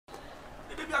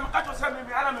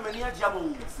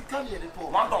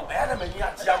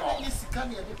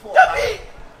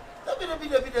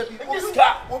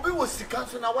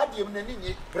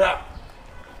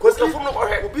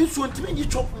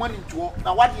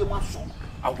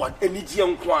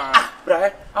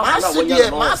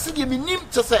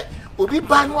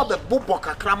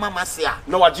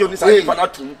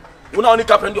Una only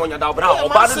captain on your down, problem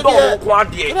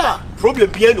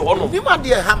being the honor. You might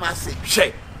dear Hamasi.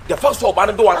 Shay, the first one,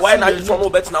 but why not you know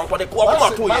better now for the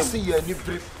quarter to see you and you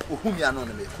whom you are not.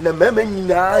 The men in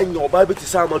your Bible to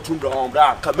Salma Tundra on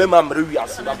Bra, Kamema Maria,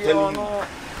 I'm telling you.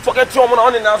 Forget your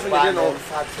money now, you know.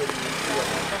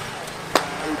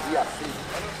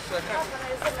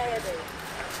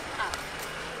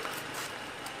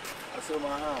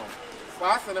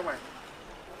 What's the name?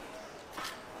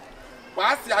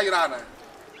 What's the Irana?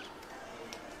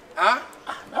 Huh?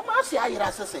 I'm asking Ira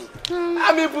say.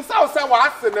 I mean, without say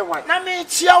what's the one. I mean,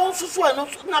 she also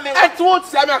I told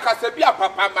Samuel Casabia,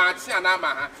 Papa Martin, and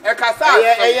Casa,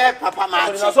 Papa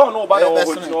Martin. I don't know about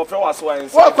your fellows.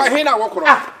 What for him? I walk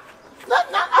around.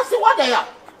 I see what they are.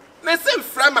 Listen,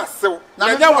 Frama, so now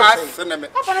you ask them.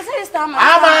 I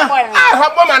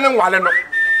have woman and one.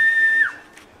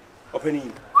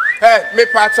 Opening. Hey, me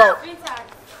patch out.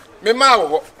 Me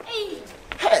mau.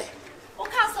 Hey. O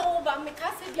casa over me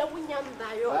casa dia wunyam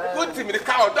dayo. Good to me the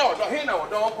cow dog, he no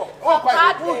dog. Oh,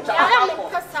 quite good.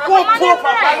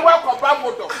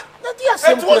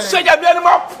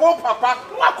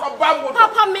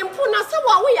 Papa me puna so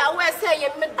what we are we say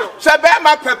in middle.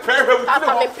 Shabema prepare.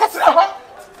 Papa me pesa.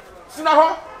 Sina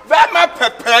Bema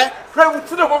prepare. Pray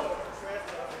to the home.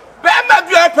 Bema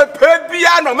be prepare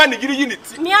piano man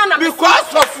unity.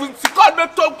 Because of God me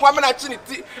talk woman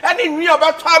achinity. Any new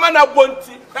about time and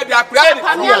abonti. And they are praying.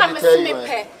 Then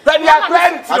they are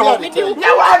praying to you. They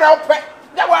want to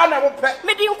that one I will pay.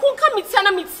 Maybe you could come with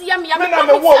Sana Mitsia. I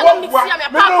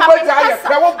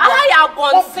have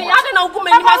one say, I don't know who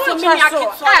many master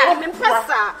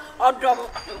or drum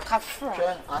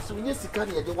Cafra. As we used to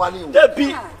carry the one in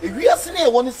Dabi. If we are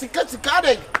saying one is to cut the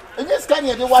card, and this can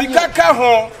you the one you can't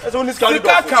home as only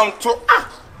count to.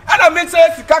 And I mean, say,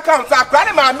 the account, I can't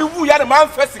remember who you had a man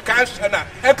first,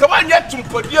 and come on yet to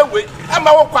put your way. I'm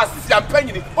our quasi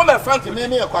champagne. Oh, my friend, you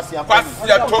mean a quasi champagne.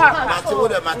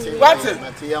 What's it?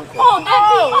 Oh,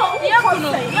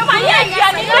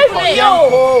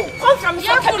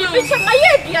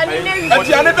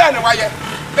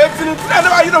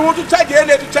 you don't want to check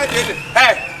it.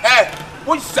 Hey,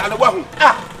 which son of one?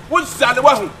 Which son of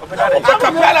one?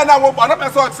 Acapella now, one of my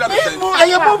thoughts. I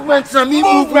movements, I mean,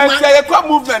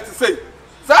 movement to say.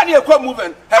 Sunny a quick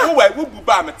movement, and who will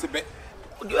buy me to be.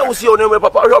 You will see your name,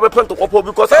 Papa, you have a point to pop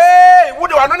because, hey, would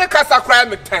you want to cast a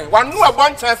crime at 10? One more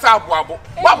one chance out, wobble.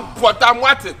 What I'm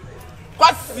wanting.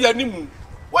 What's the animal?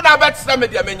 What I bet some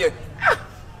of your menu?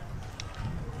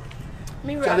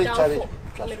 Charlie.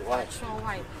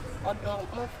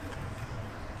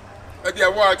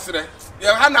 Dear words today.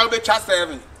 Your hand now be chast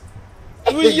serving.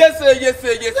 Yes,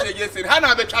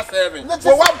 Hannah be chast serving.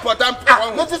 For one pot and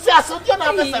pound. Not to say, I saw you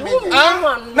now.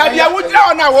 Now, would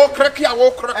now walk crack your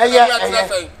walk.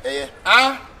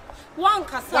 One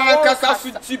Casa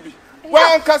Chibi.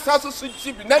 One Casa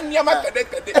Chibi. Then you might get it.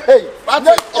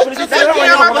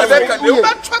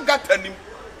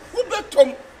 Who bet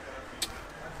Tom?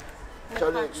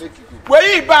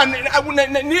 Where you ban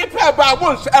near about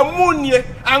once and 1 year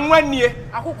and 1 year.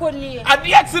 I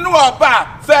did to know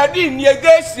about sardine near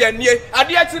Gacia near. I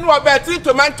did to know about 3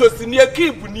 tomatoes near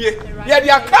Kibu near. Yet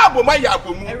your carbo my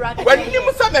yabu. When you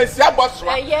must have a sabos,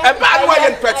 a bad way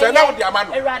and better now, dear man.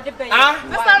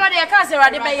 Somebody a cancer,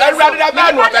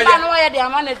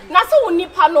 not so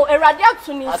Nipano, a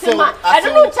radiation. I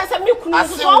don't know, just a milk. I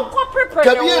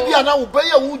now obey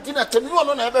a wood dinner to no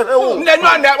one ever.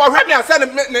 I said,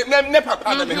 Papa,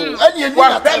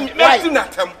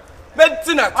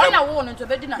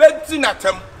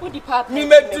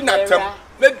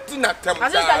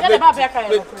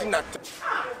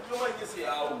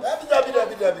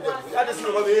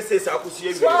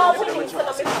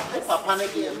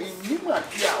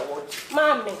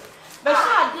 but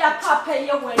how dear Papa,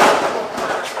 you went.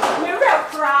 We're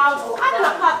proud.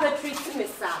 I'm Papa treats me,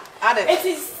 sir. It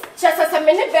is just as a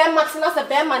many bear matching as a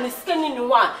bear man is skinning in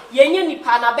one. Yenny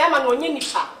pana, bear man, or yenny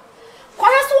pa.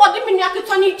 Quite as what the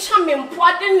Minakitoni charming,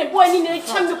 what in the boy in the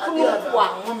chamber.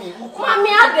 Mammy,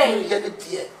 are they?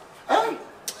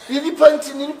 You point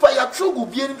in fire true,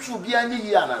 being true behind the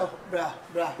Yana. Bra,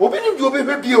 opening your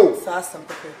baby.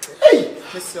 Hey,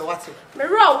 Mr. What?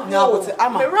 Mirror,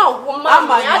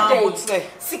 Mama,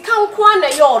 Sikan na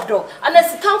yodo, and a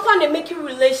Sikan make you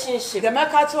relationship. The make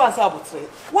to answer about it.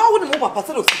 Why wouldn't move a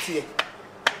person of city?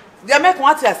 The make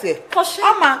what I say.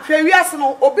 Ama, we are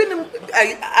no obinim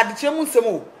at the Chamun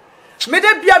Semo. May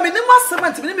there be a minimum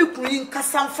 70 Queen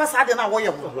Cassam Fassad and away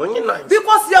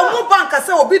because you are no bank as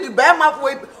will be the Bama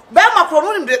way. Bama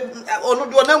from the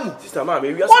Sister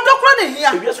Mammy, we are running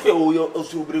here. We are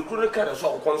also recruiting cars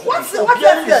or consult. What's the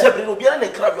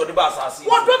crab of the Bassas?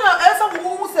 What brother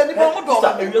who said the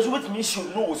Bomo? You with me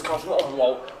should know was council on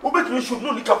wall. Who bet me should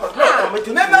know the company.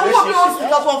 Remember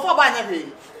what for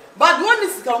binary. But one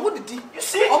is come with the you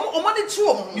see, money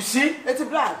true. You see, it's a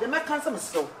blood. They make cancer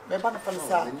so. Me ban from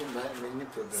sir.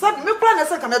 So me plan a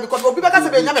second because we because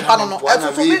be nyame pa no.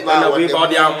 And we about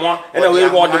the ammo and we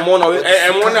about the money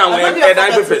and one and we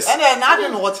die papers. And I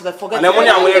don't know what to forget. And money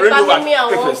and we renew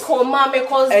papers. Come ma me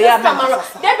cause this camera.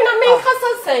 They be na me kasa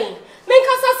say. Me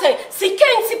kasa say, si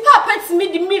ken si papa ti me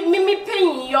pay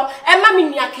yo e ma me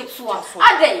nia ketua.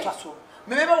 Adey.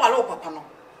 Me wala papa no.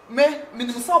 Me nim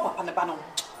so papa ne ba no.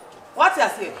 What I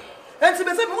say? And to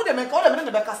be said, who they make all the men in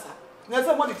the Bacassa. There's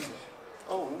some money.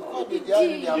 Oh, no, the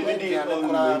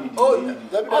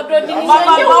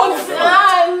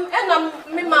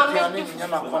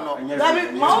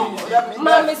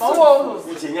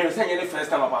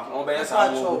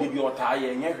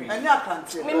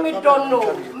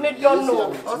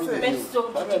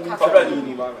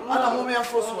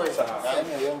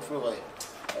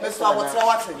Mr. What's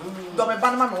don't me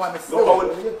ban man one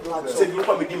say you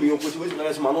come give me your question na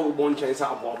man no bon chance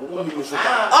abo oh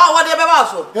what dey be ba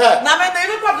so na me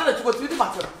dey problem to go to the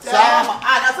matter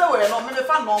na say we no me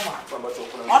fa normal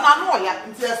ona no ya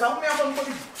nti esa wo me afọ ko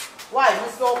why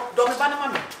Mr. don't me ban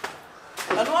man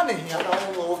na no na hia na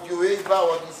wo you e ba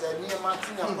wo di say ni ma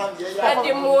tin na pa dey ya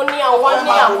e mo ni awon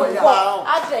ni akoko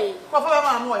adey ko fa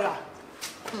ma no ya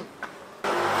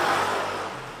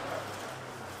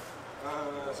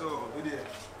so video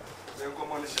then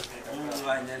come on shit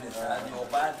your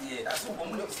body that's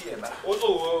what we see ba oh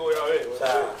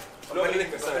yeah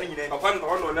Upon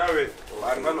on our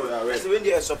so when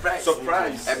there surprise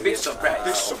a big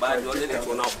surprise bad only that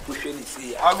will now push any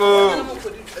see I go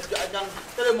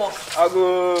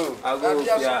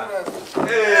yeah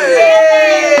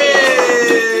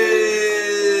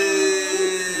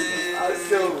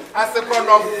as a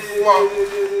corner of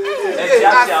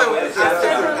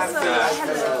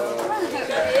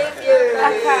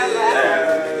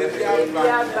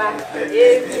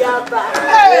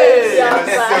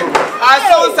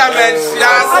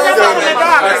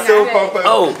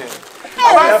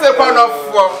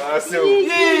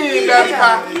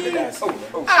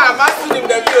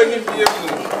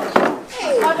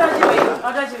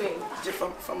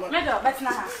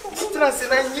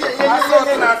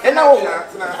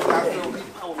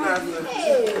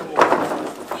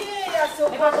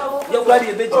you're ready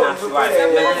a bit now.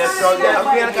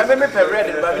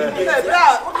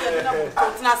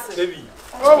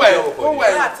 Oh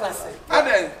well.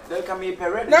 Aden. There can be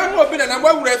parade. Now no be na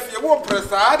wa ref you won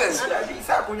press aden.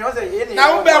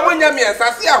 Now be wonya me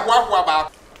asase ahoahoa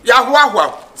ba. Ya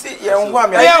ahoahoa. See ye nwa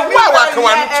me. Ya nwa wa kan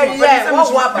wan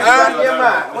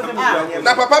tu.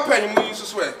 Na papa pan mu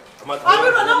susu e.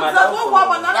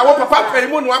 Na wo papa pan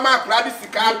mu no ama akra bi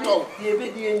sika to. Ye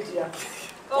be di enjia.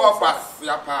 Oh pass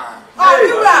ya pa. Oh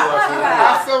Beba.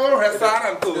 Aso wo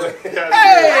restaurant to.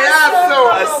 Hey, aso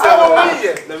we.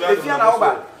 If you na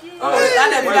oba. That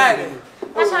dem guy.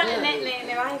 Ne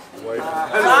wife.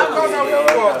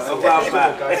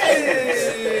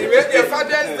 With your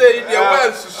Father's Day, your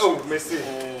wife. Oh, Messi.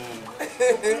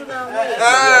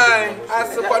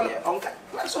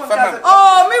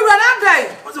 Oh, me run out day.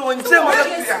 What's the one say?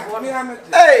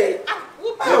 Hey.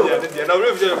 Now we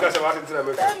have your customer in the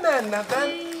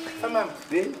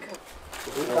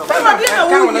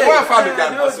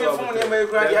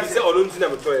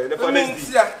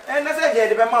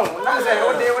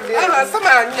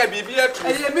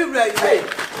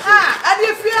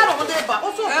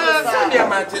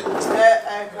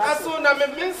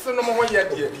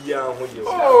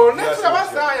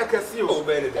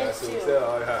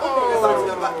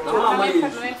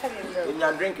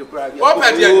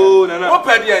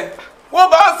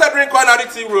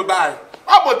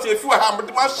about if you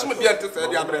have much media to say,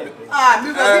 ah,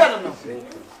 me no.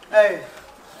 Hey,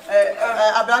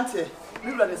 Abrante,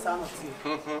 me brother son of tea.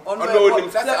 Oh no,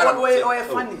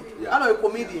 funny. I know a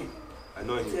comedian. I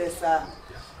know him. Yes, sir.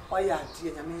 Oh yeah,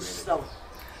 dear, I mean so.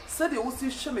 So they will see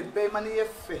show me pay money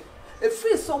if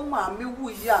free some man me woo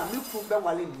ya me prove that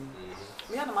wale me.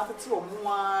 Me and matter to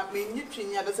me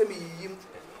nitrin ya the same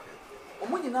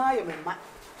Omo nyina ye me ma.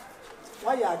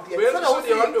 Why are there? We so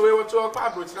the on the way to our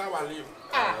abroach na wa live.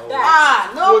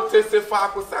 No. Wo testify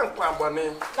ko sankwa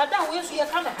bone. Dada we so ye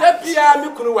kana. Tapia me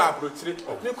kunu wa abrochire.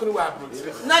 Me kunu wa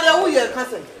abrochire. Na de wo ye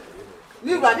kase.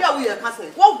 Mi wa de wo ye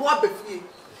kase. Wo go abefie.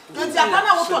 Nti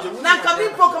akana wo to na nka mi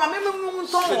program me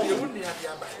nton.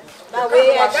 Na we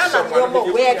Ghana no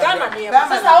we Ghana ne ma.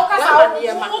 Sasa wo kasa wo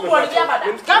ne ma. Wo kro de abada.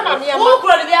 Ghana ne ma. Wo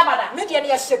kro de abada. Me de ne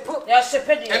ye shepu. Ya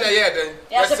shepe de. Ena ye den.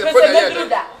 Ya shepe de me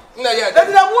gruda. Na ye That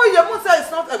the wo ye mu say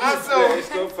it's not a good. It's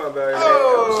not for very. I'm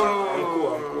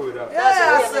cool.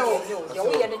 Yeah, so.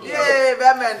 Yeah,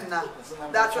 Bemena.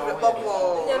 That's what the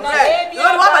bubble. You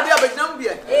know what they are not be.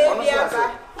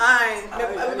 Ai,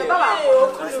 me baba.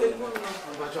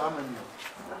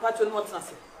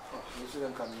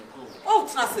 Oh,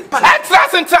 Trassi.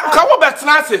 Trassi, come over,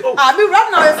 Trassi. Me run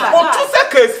now. Oh, 2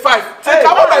 seconds, 5. Take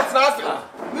come over, Trassi.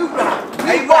 Me run.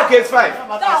 Hey, walk is 5.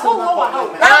 What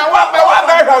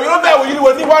you know you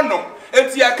will want no.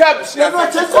 It's your cab. You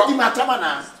know, just to the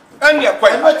matamana. And your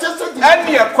quite. And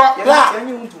your quite.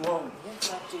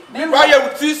 Why you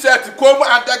T-shirt to come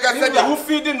and take a who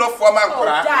feeding no for man.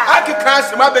 I can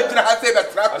cash my bed and I say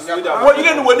that trap. What you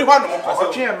didn't want to want.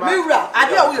 Mira, I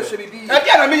know you should be. I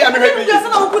can't mean I'm happy.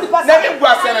 Let me go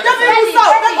outside.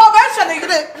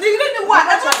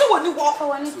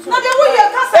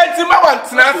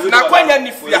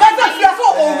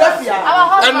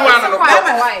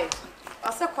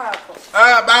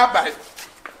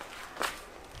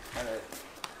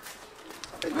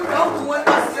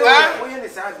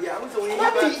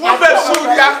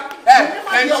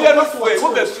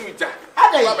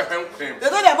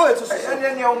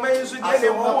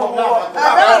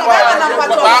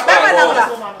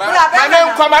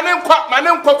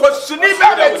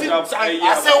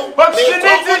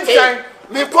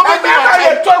 Me come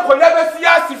I talk when never see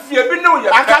us if you be know you.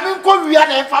 I can't come we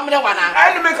are family one.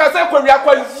 And me can say we are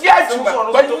quite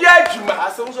yajuma,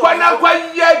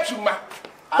 quite yajuma.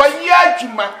 Kwa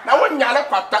yajuma na wonyale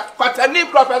kwata ni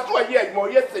professor wa ye mo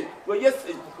yesi wo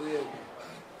yesi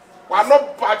wa no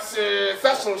but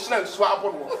session shine so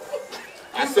abono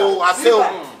asew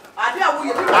ade awo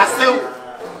ye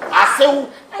asew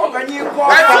obanyi ko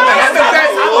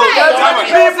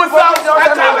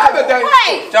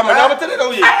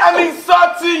I'm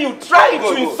insulting you, trying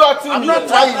to insult me. I'm not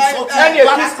trying to insult you. And you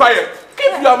keep quiet.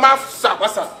 Keep your mouth shut.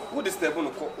 What's up? Who is the one?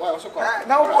 Why also call?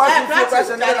 Now why you feel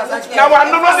question? Now I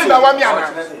know nothing about me. I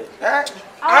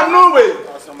know way.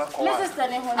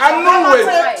 I know way.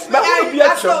 Let me be a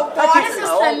show.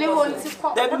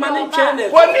 That man channel.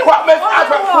 When you what make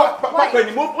when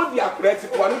you move with the accurate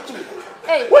one too.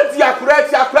 What the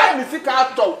accurate your prime music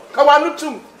out of come on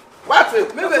too. What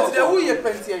it? Maybe it's the who you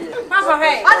pension here.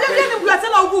 I didn't get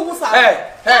a who was hey.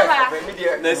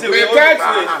 We can't.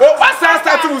 What's that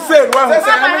start to say? What's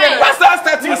that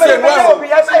start to say?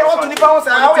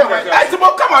 I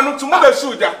suppose come on to move the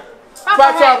shoulder.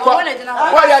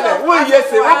 Why are they? Who yes,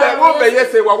 say, what's them?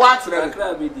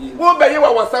 Who be you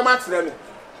was some match?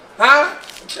 Huh?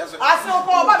 I saw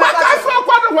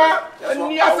quite a while.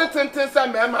 And you are sitting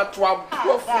some mamma trouble.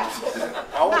 Papa.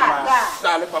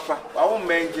 I won't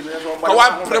mention it. I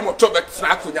want Premo to be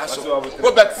snack with us.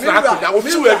 Go back snack with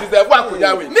us. You will be there. What could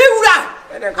you Mira!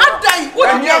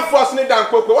 And you're forcing down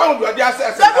Coco. One would just say,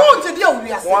 I want to deal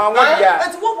with us.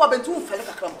 That's what we've been too fair.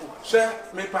 Sir,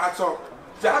 me part of.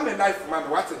 Damn a life, man.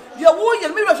 What's it? Your woman,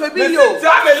 your mirror will be you.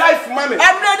 Damn a life, mammy.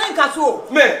 I'm not in Casso.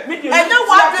 Me, and no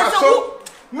one.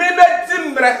 Me let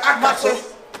timbre akaso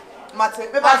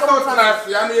mate be ba so trans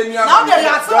ya na enu now there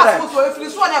are some so if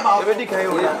this one about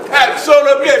so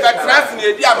no be be trans na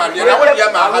edi amade na wo di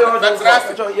ama be trans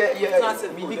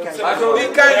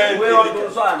bi kan we on do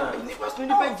so ana ni pas ni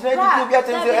be jira di bi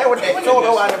atende e wo de so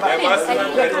wo wa ba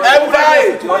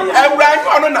ewrai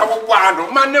ono na wo kwa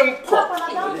no ma ne nko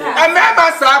e me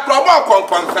ba sa kro mo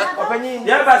konkonsa opanyin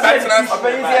ya ba se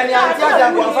opanyin se ni anti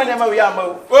ada konfa ne ma wi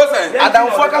ama o se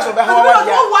adam fo ka so be ha wa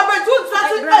ya wo ba tu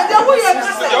trans e de wo ye ka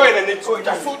this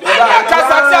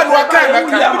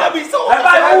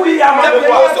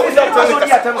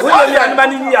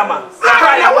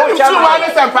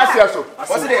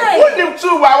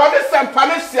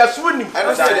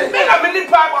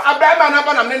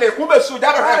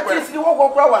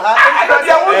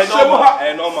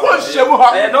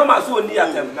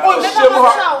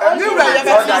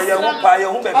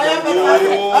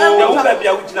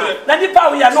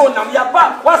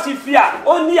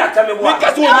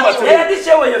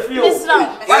show you feel.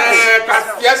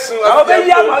 Yes,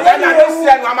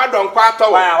 I'm a don't quite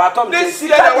all. This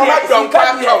year, I'm a don't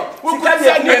quite all. Who can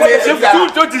say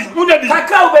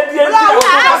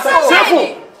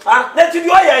Ah, let's do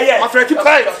yeah. My friend keep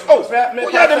quiet. Oh,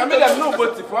 yeah, the middle no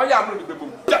but if I am the baby.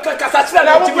 Kasatira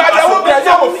na ti I will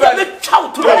be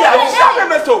chow to the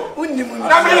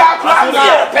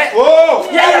Oh,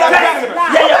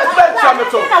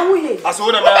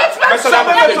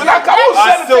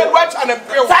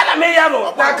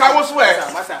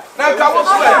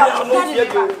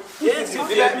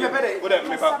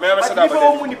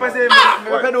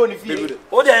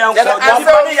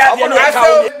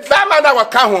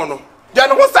 Then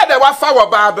who said they were sour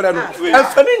barber and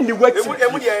family what?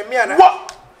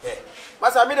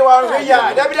 Masa mi de wa hwe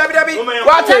ya dabi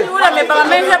what you remember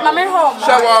my home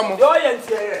shawam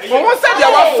who said they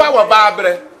were sour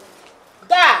barber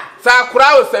da sakura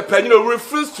o se panyin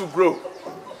refuse to grow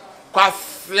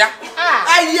kwasia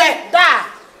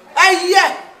aye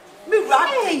mi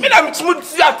na mtimu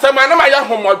ti atama na ma ya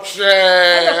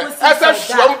homotwe asa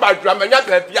hwom badwa manya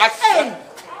ba bia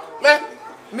me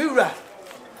miura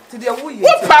ti de wo ye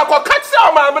wo pa ko katse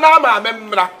ma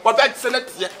mra wo be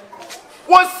tsenetie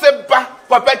wo seba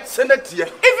wo be tsenetie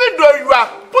even though you are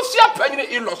push up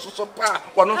panyin ilo so pa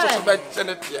wo no so be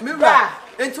tsenetie miura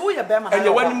enti wo ye be ma enye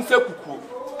wanim se kuku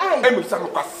emi sa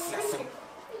kwase asem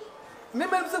me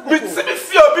se kuku me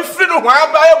fi obi firi no ho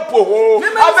aba ebo ho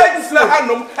aba gisna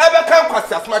hanom ebe kan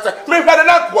kwase asem acha me hwade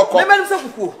na kwoko me se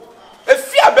kuku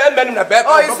efi aba na be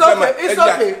oh it's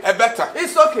okay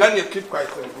it's okay and you keep quiet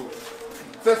and go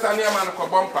Sasa ni amana ko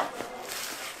bumper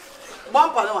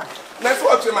no one next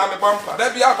watch ma me bumper there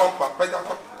be a bumper peja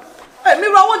ko eh mi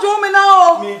ra wojo me na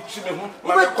o mi chi me hu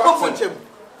ma me ko fonchem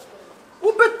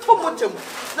wo be to monchem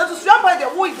na to sua ba de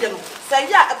wo ide no say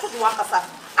ya atoto wa kasa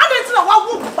adenti na wa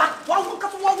wo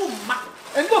kasa wa wo ma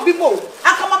eni obi mo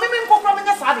aka ma me nkokra me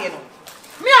nya sa de no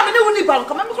me a me ne woni ba no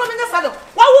ka me nkokra me nya sa de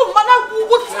wa wo ma na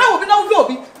wo tra obi na wo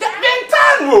obi de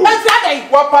mentano enti adai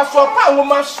wa paso pa wo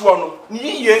ma so no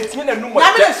ni ye ntimi na numo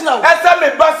esa me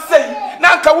ba sei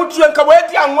na nka wotu nka wa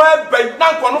di anwa ban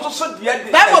na nka no so de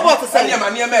de ba mo bo sei ma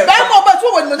ne ma ba mo ba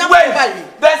so woni mo nyam ba yi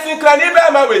da sinkra ni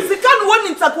ba ma we sika no woni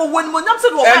ntako woni mo nyam se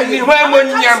do ba yi ni ho mo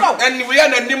nyam eni we ya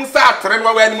na nim sa atre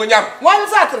no wa ni mo nyam won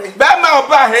sa atre ba ma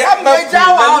oba he ama ni sa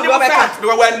atre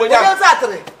wa ni mo nyam won sa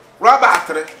atre roba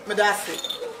atre me da se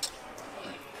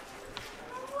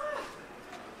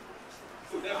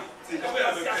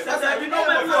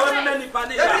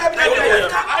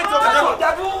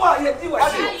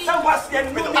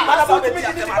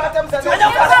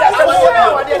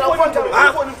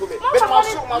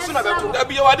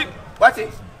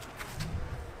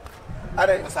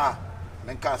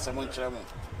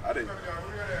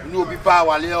no be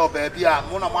power leo baby a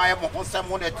mo na mo aye mo ho se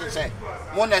mo na ti se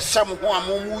mo na hye mo ho a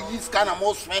mo mu yi ska na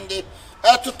mo spende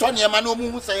to ne ma na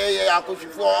mo hu se ye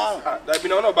akofifo Dabi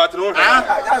na no batro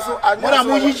mo na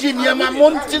mo yi ne ma mo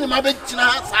ntini ma be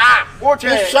tina sa wo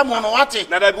hye mo no wate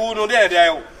na Dabi wo no de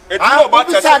ayo etu ba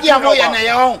ta sa dia mo ye na ye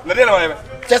ho na de na ye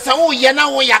tesa wo ye na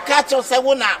wo yaka cho se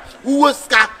wo na wo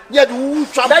ska ye de wo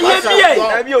twa ba sa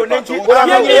Dabi o nti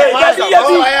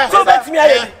ye so betimi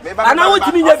aye ana wo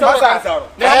timi nya bi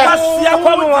na sia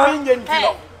kwa mo ha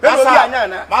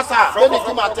Masa, meni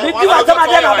timate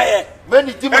na be.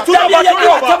 Meni timate na be.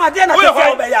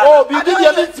 Oh, bi di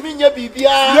ye ntimi nya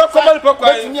bibia. Yo komali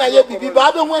pokwa. Ntimi aye bibi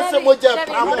ba be ho ese moja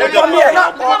pram.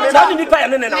 Na ni nipa ya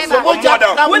ne na so moja.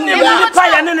 Woni ni nipa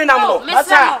ya ne na mo.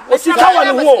 Masa, o sika wa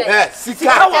ne ho.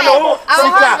 Sika wa ne ho.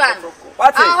 Sika.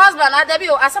 What? Our husband, Dabi,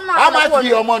 Asem na. How much be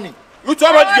your money? You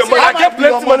talk about your money. I get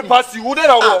plenty money past you. What do you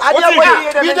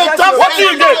get? What do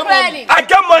you get? I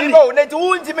get money. No, ne do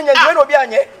ntimi nya no bi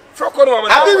anye. I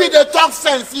be with the talk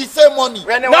sense, he say money.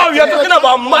 Now we are talking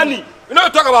about money. You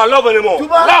don't talk about love anymore.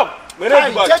 Love. You talk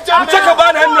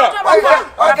about love.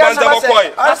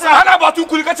 How about you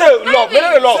could say love?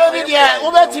 Love.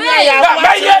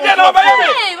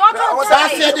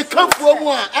 The come for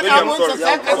one. And I want to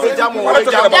say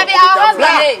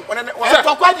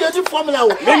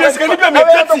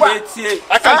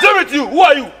I can deal with you. Who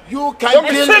are you? You can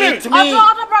deal with me.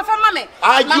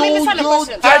 I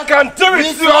can deal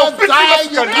with you.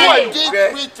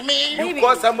 With me. You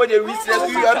call somebody recess.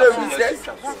 You are the recess.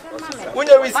 When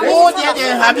you recess,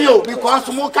 have you because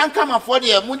you can't come afford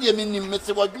the money.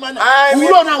 Mr. Wagman, you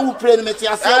don't know who pray the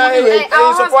Messiah.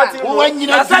 When you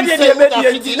know,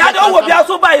 I will be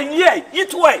also by ye.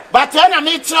 It way. But then I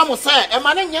made some say, a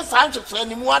man in your son to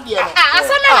send him 1 year. I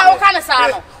said, kind of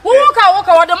son. Who walk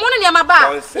over the money in my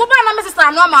bar? Who buy my Mrs.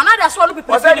 Norman? I just want to be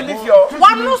presented.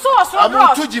 One no so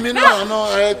I'm 2 Jimmy. No,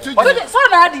 2 Jimmy.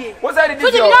 What's that?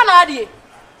 2 Jimmy.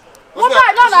 What I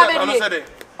know,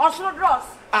 also dross.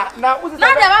 Now, who's the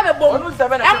other bone?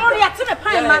 I'm only at the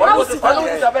pine. My house is the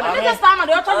time of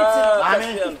the authority.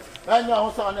 I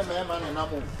know, on the man and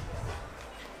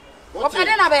What I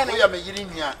didn't obey me. We are making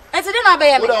here. I didn't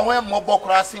obey me. When more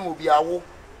crossing will be a wo.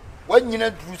 When you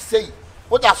know, you say,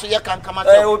 what I say, can come out.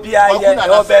 Oh, be a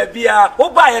baby. Oh,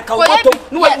 buy a cocoa.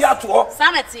 No, you are to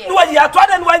sanity. No, you are to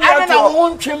and when you are to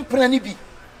one champion. Be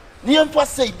near for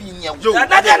say, being you.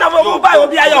 That then I will buy will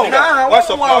be a young. What's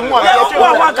the plan? What's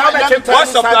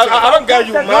the plan? I don't get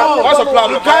you, man. What's the plan?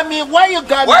 You got me. Why you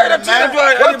got me? Why the man?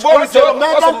 What's your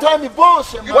man? Don't tell me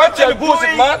bullshit. What's your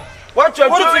bullshit, man? What you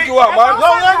think you are, man?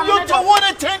 You don't want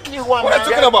to think you are. What are you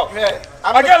talking about?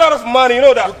 I get a lot of money, you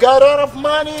know that. You got a lot of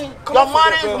money. Your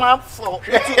money is my fault.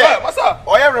 What's up?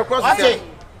 Oh, yeah, request.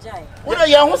 What are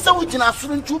you? What's up with you? I'm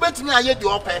going to bet me I get the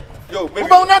open. Yo, baby.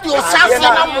 But not your sassy.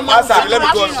 Let me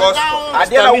go because I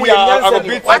didn't know we are a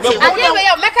bit. I didn't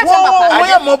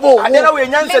mobile. I didn't know we are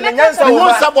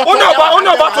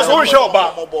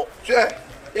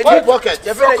Two pockets.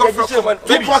 Two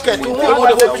pockets.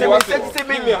 Give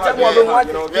me a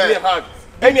hug.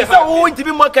 And you say, who to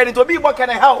be more can to be more can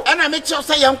I help? And I make sure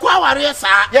say, young Quawaria, sir.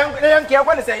 Young care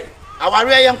what to say. Our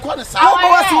young corner, sir.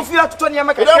 You feel to Tony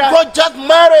America. Don't go just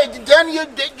married, then you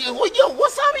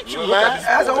what's up with you, man?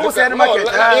 As a whole said, I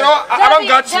don't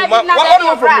got you, man. What do you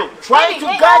want from me? Try to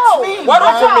catch me. What do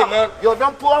you want from me, man? You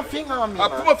don't put a finger on me. I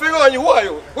put my finger on you. Who are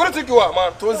you? Who do you think you are,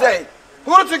 man? To say.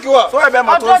 Who do you think you are? So I bet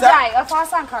my toes. I feel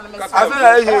some kind of mistake.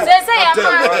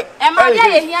 Am I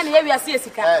here and here we are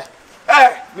Siska?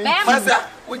 Master,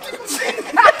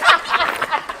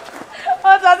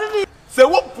 what does it mean? Say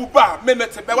what Pupa,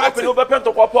 Mimmet, but I can open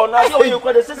to Papa. Now you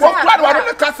could have said, what I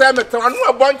don't cast them at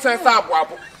a bunch of Sabo.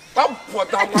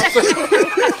 What I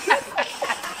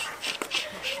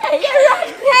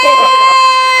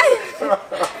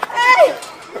Hey!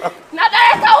 Now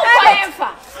that's how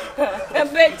a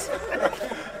bit.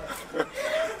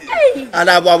 And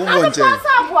I won't change.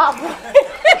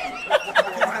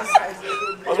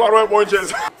 That's what I want to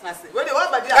change.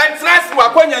 And trust my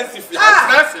poignancy.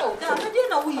 I'm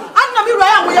not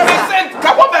we are sent.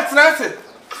 Come on, that's nothing.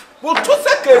 Well, 2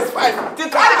 seconds, 5. The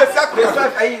kind of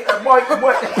sacrifice,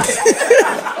 boy.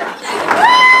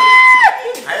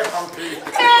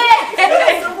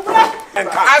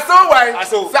 I saw why. I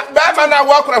saw that man. I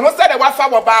walk around. Who said I was for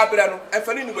Barbara? And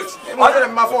for any which other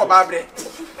than my for Barbara.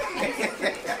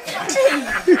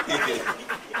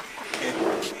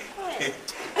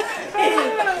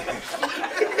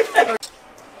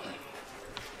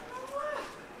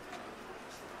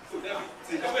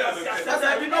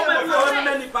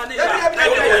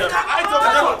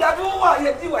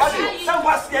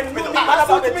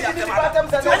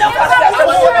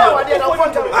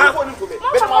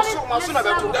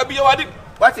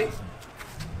 What is?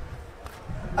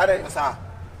 Are sir,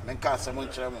 men can't summon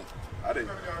chairman.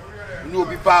 No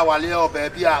be power, Leo,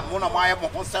 baby. Mona Maya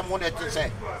Mohon, Mona to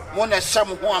say, Mona Sam,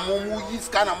 who are Momu, is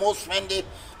kind of most friendly.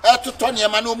 To Tony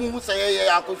Manu say,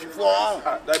 I could for.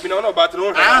 There be no battle.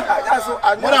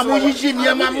 What am I using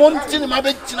near my mountain, my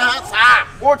bed?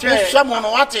 What is someone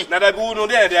watching? Now I go no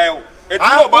there. It's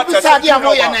no about that.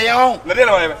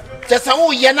 Just a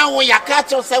woo, you know, you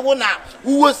catch us a winner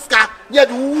who was cat, yet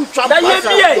who trouble. I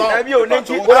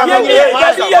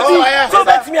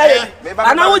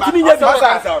know what you mean.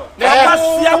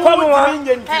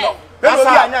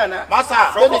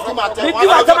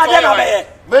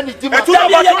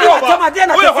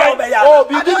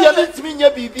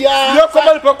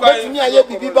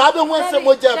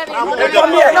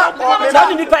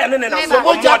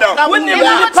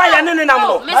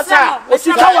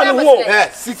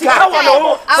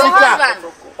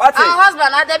 Our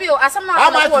husband, Dabi, Asem, how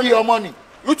much your money?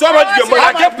 You talk about your money.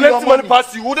 I get plenty money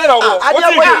past you. What do you get?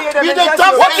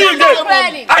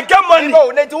 I get money.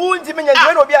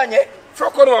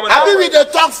 I be with the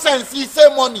talk sense. He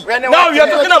say money. Now we are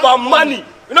talking about money.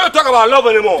 You don't talk about love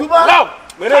anymore. Love.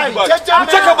 You talk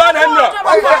about Henry.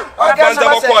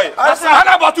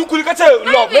 How about you could get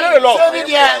love?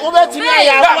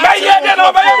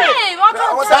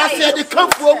 I said the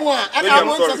come from one. And I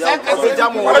want to say, I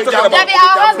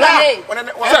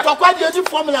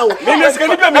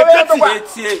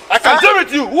can deal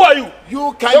with you. Who are you?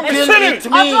 You can deal with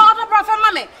me.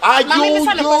 I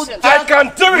can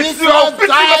deal with you.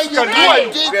 You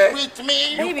deal with me.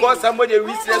 You call somebody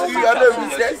recess. You are the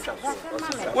recess.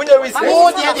 When you recess,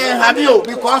 have you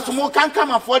because you can't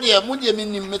come afford the money.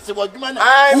 Mr. Wagman,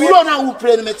 you don't know who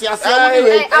played me. I say,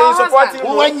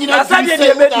 when you know,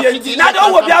 I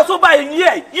will be also buying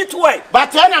ye. Eat way.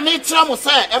 But then I made some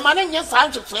say, a man in your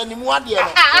Sanchez anymore.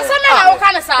 I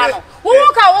kind of sound. Who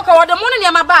walk over the money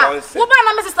in my bar? Who buy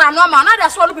my sister? No man,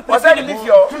 that's what people say.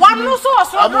 One no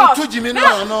sauce. I'm too Jimmy. No,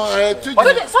 so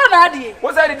Nadi.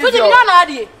 What's that?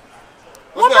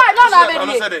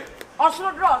 What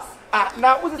Oslo dross.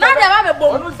 Now who's Now they have a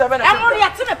bomb. I'm only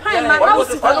at the pine man. I was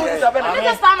just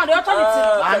time the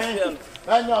authority.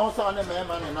 I know also on the man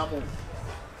and I'm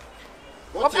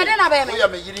what I didn't obey me.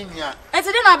 I'm a year. I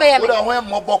didn't obey me. When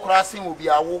mobile crossing will be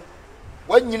a wo.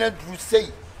 When you know, you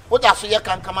say, what I say,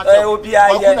 can come out. Oh, be a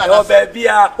baby.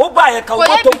 Oh, buy a coat.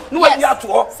 No, you have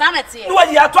to. Sanity. No,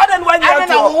 you have to. And when you have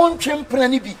to, I won't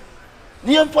champion be.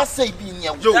 Near for say being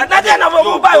you. That then I'm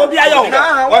a buy will be a young.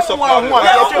 What's the problem?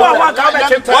 What's the problem?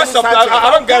 I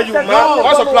don't get you, man.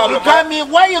 What's the problem? You got me.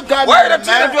 Why you got me? Why the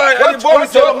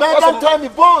bullshit? Man, don't tell me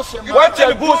bullshit. You want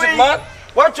to bullshit, man?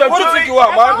 What you think you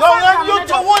are, man? No, you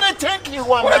don't want to think you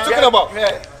are. What are you talking about?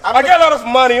 I get a lot of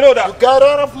money, you know that. You got a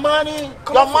lot of money.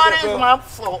 Your money is my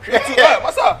fault.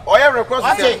 What's up? Oh, yeah, request.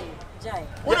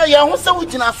 What are you? What's up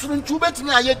with you? I'm going to bet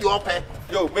me I get the open.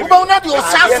 Yo, baby. Let me go. I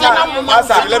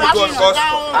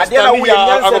didn't know we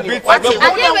are a bit. I didn't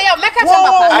wear make a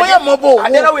papa. I am mobile. I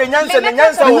didn't know we are Nyansa.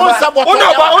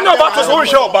 Uno about to so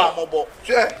show ba.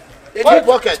 Two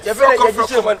pockets. Two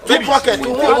pockets.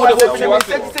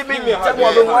 Give me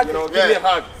a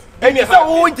hug. And you say,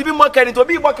 who to be more can to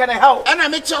be more can I help? And I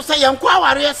make sure say, young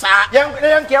Quawaria, sir.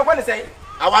 Young care what to say.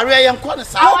 Our young corner,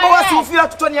 sir. You feel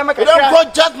to Tony America. You don't go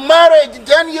just married,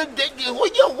 then you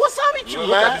what's up with you,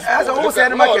 man? As a whole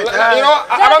said, market. I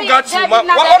don't got you, man.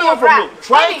 What do you want from me?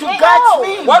 Try to catch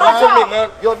me. What do you want from me, man?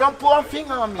 You don't put a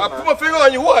finger on me. I put my finger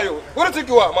on you. Who are you? Who do you think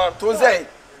you are, man? To say.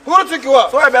 Who do you think you are?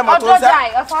 So I bet my toes.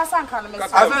 I feel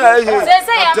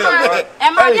like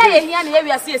am I here and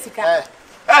we are seeing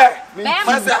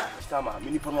Master. Tama,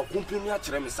 mini pono company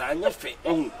akyere me sa anya fe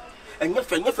enya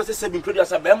fe se se bi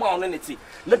producer be ma on neti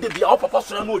na de bia papa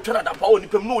so na otwa na da pa oni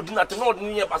pam na odi na te na odi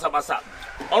ne basa basa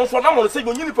on so na mo se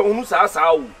yo nyini pa hunu sa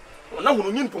o na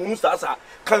hunu nyini pa hunu sa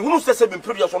kan hunu se bi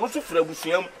producer no so fra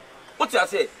busuam o ti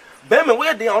ase be me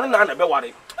we de on na be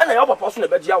ware na ya papa so na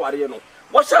be gia ware no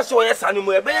wo sha se wo ye sa ne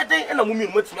mo e be ye den na mo mi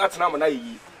no matimi atena am na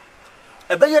yi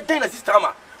e be ye den na sister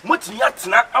ma matimi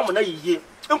atena am na yi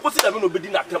enkosi da me no be di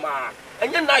na tema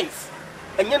enye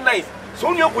nice so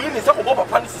only go yin say ko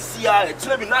papa ni sisia e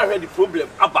tira bi na hwe the problem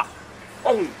aba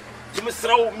ohun ti me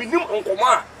srawo minim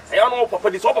nkoma e ya no papa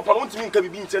di so papa no ntimi nka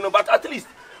bibi nche no but at least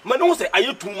man no say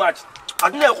aye too much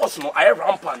aduna e koso no aye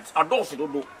rampant adults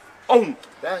dodo ohun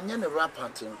da nya ne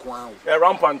rampant nko an e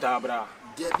rampant abra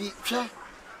Dabi hwe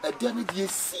e de ne die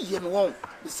si ye no won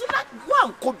si na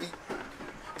wan ko bi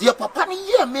dear papa ni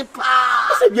ye me pa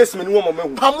I said yes me no mama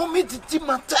hu pamu mi titi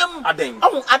matem aden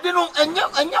no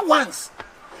enya once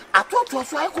atoto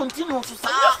so I continue to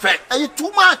say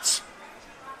too much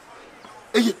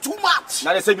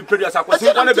na dey say be producer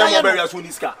akosin ko ne be mo burial so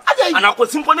niska and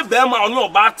akosin ko ne be ma onye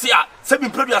oba te a say be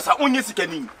producer onye sika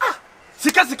ni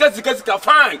sika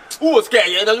fine who was scared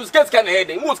yeah that sika na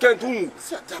head who was scared too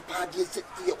set up ade say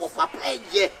o papa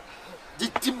ye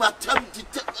titi matem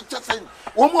titi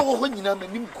womo wo nyina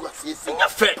manim guasese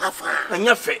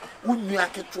anya fe wonu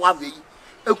aketo we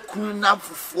ekunu na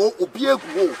fufuo obi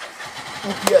egu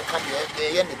obi aka de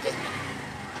ye ne de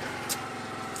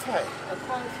I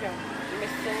confirm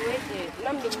Mr. Wade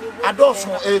na me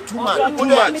too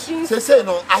much say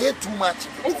no I too much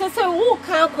say who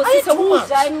can ko say who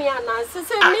jai me ana say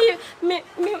me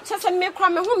say me kra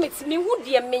me ho me hu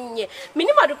de menye me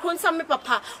ni madu konsa me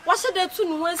papa wa hye da tu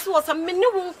no wansi wo say me ne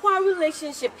wo kwa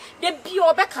relationship de bi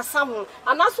obekasa ho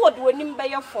ana so de wanim be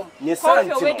ye fom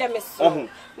confirm we de me so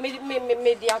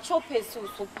me dia chope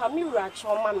so pa me wura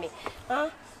choma me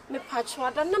me pa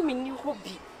chwada na me ni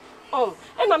hobi oh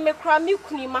and I me cry me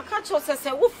kuni makacho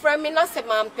say wo fra me na se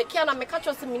man peke na me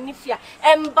kacho se me nifia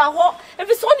emba ho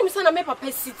efi so nim say na me papa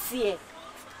sitie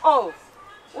oh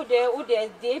wo de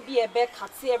dey be e be cut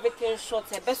everything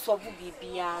short e be solve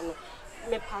bibia no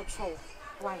me patro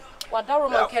why wadaro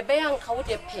man ke be yanka wo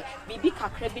de pe bibi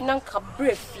kakra bi na nka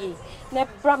brefie na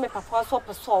bra me papa so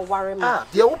pe so ware me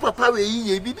de wo papa we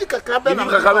yi bibi kakra be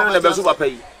na be so papa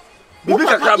yi bibi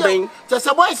kakra ben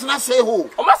just boys na say ho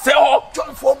o ma say ho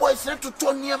John for boys na to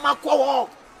tonia makwo ho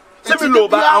se bi lo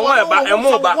ba awon e ba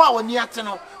emo ba wa woni ate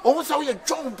no o so ye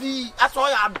John bi aso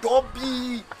ya do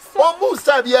bi almost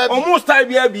time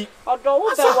bi odo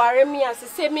wo be ware me as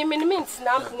say me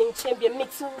ntina nche bi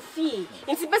meeting fee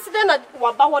nti besi den na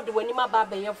wa ba wo de wani ma ba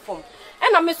be ye fom e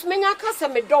na me so menya aka se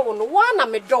me do wo no wa na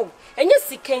me do enye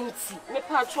sikanti me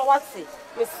pa atwa wase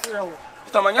me srewo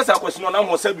tamanya sa kwesino na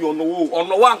mo sabi ono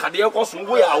wo anka de ekoso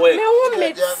wo ya we me wo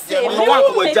me ono wo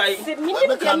anka wajai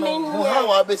me kan no ha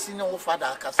wa besi ne wo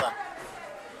fada akasa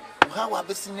ha wa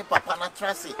besi ne papa na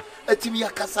trase atimi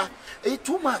akasa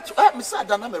too much me say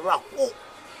da na me ra ho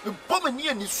me bom ni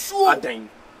ani suo adan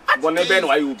wona be no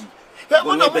ayi obi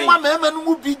wona mama me no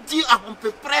mu bi di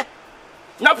ahompepre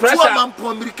Na pressure. Man po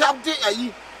America de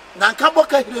ayi. Na nka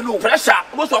boka hire no. Pressure.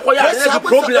 Mo so akoya Pressure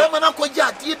problem. Man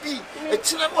akoya de bi. E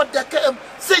chine mo de ka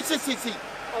si.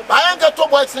 Bayan ga to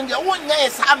boy sin de wonya e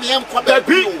sa me enko ba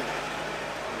bi.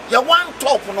 Ya one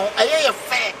top no aye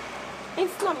fair.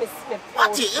 It's not me slip.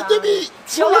 What is it be?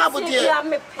 Chila bu de.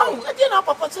 Oh, e dey na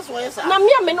papa se so yes. Na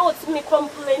me no me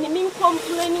complaining.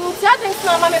 That is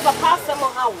na me papa Asem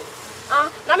how.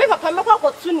 Na me papa me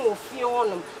kwa to no fie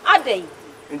honom. Adey.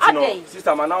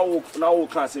 Sister man now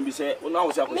class and be say now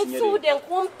we say me so den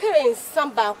compare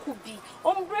samba ku bi.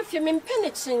 Ombre fie me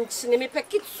mpene chinchine me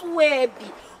pekitu e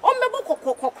bi. Omebo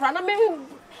kokokokra na me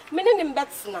ne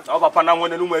mbetsna. O papa na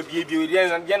wona no ma bie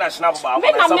ye na snap ba.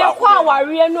 Me na me kwa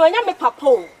aware no anya me papa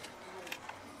o.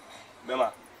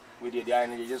 Bema we dey dey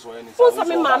na just so any. So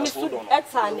me ma me so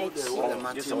eta na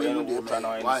chi. Just so you know try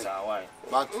now any why.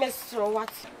 Mr.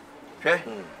 What? Hwe.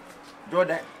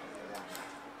 Jordan.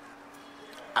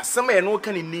 Asem e no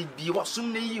kan ni bi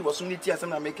wasum ni ti asem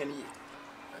na make ni.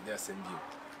 Ade asem bi.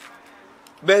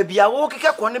 Ba bia wo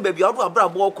keke ko ne ba bia do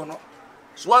abrabo ko no.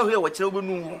 So ahwe wo kire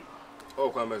obenu. Oh,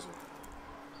 kwa mezo.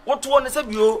 Woto ne se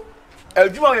bio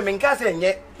adwuma we menka se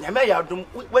enye nyame ya dum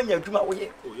wanya adwuma wo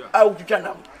ye. A wutwa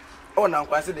nam. O na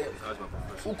nkwase de.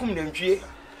 Ukum na ntwie.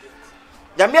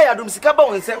 Nyame ya dum sika ba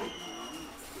wonsem.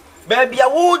 Ba bia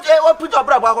wo puto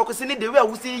abrabo akoko se ni de we a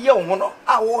wusi ye wo ho no.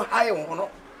 A wo hae wo ho no.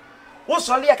 Wo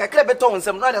sole ya kakra beto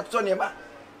wonsem na de to ne ba.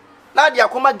 Na de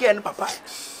akoma ge ne papa.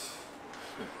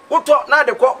 Woto na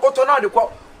de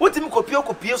ko wotimi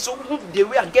kopie so de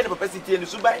we again papa sitie ni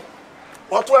subai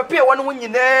woto epie won wo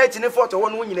nyina echi ne foto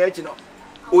won wo nyina echi no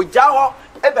oja ho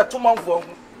ebeto manfo ho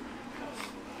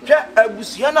hwe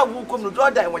abusua na wo kom no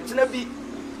Jordan wo kina bi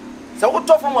se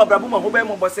woto fo mo abrabu ma ho bai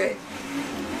mo bose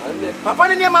papa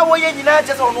ne ma wo ye nyina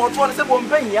echi se won woto ne se bo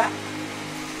mpanya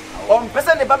on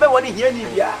pesa ne baba woni hia ni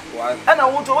bia ana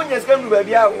woto wo nya sika nu ba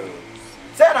bia wo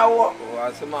se na wo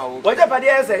Asema wo. wo je pade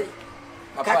ese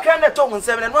kakra ne to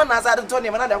hunsem ne no na za de to ne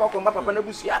mana de akwa papa na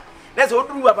busua na se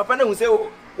oduru wa papa na hunse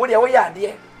wo de wo ya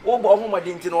ade wo bo ho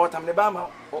made nti no otam ne ba ma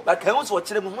ba kan wo so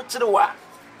kire mu ho kire wa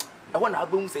e wo na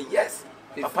agba say yes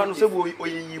papa no se bo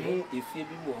oyiyi mu efie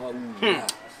bi mo ha wu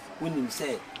wonim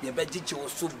se ye begije wo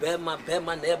so bema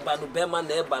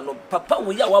na eba no papa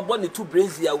wo ya wa bo ne to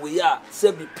brazil we ya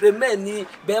se bi premier ni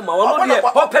bema wo no de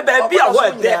o pe ba bi a ho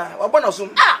ede wo bo na so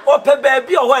o pe ba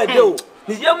bi a ho ede o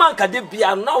ni yema nka de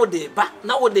bia na wo de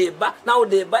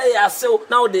ba ya sew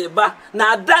na wo de ba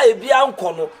na ada e bia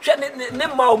nko no hwe ne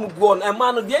ma o mguo no e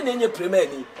ma no de na enye premier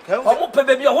ni o mo pe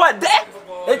ba bi a ho ede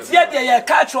etie de ye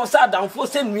ka tro sa danfo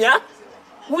se nua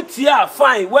wutia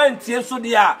fine wantie so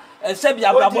de a se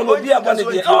bia brabo no bia bo ne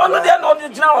de o no de no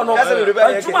de gina wo no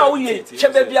atuma wo ye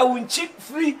hwe ba bia wunchi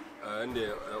free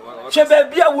chebe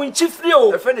bia wunchi free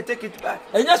o e fe ne take it back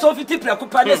enya so fiti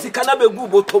prekupa ne sika na begu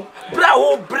botom bra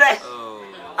wo bre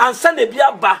ansa ne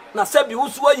bia ba na sebi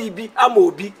wusu ayi bi ama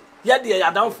obi ye de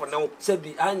ya danfo ne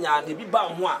sebi anya ne bi ba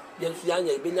ho a ye nsu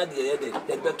anya ibenya de ye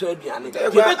de beto aduane ye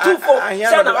betu fo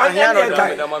se na anya ne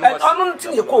ka onu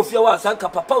nti ye ko fie wa sanka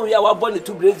papa we ya wa bo ne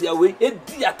to brazil we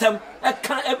edi atem e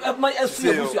kan ma esu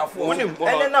ye busu afo wonim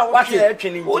ene na wo hwe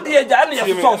atwene wo de ja ne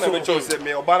ye so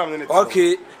me obana me ne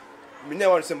okay me ne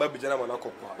wan semba bijana ma na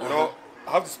kokwa no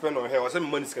I have to spend on her. I said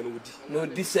money is going to do. No,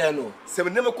 this no. So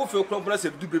we never go for a club. I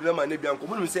said do baby man. Nebi anko.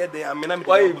 We say they are me na me.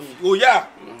 Oh yeah,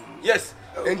 yes.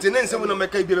 And then say we no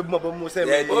make baby mama but we say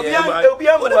me. Obi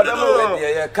am madam.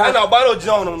 Yeah. Can I buy no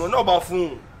John? No about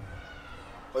phone.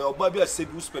 Or your baby say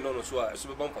you spend on so I so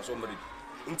be for somebody.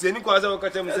 Nti ni kwa say we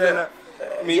catch me say na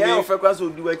me dey offer so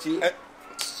do achi.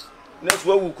 Next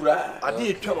wo wukura. Ade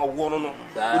etwa ma wo no.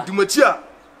 Odumachi a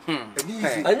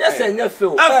anya se nya fe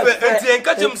o enti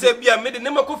enka chem se bia me de ne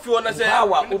makofi ona se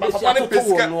awa obesi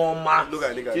atoto no ma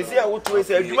kisi a wotu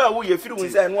se adwuma wo ye firi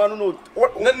wonsa no anu no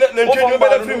na ntwe be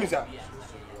da firi misa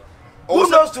who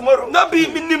knows tomorrow na bi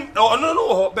minim ono no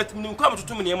ho bet minim kwa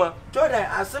mtoto me niema Jordan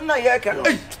asem na ye ka no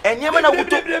enyema na wotu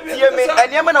tie me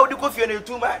enyema na wodi kofi na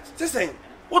too much sesen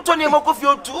woto niema kofi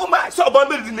too much so ba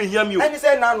me di na hia mi o ani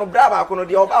se na no bra ba ko no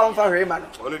de oba on fa hwe ma no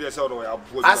ono de se ono ya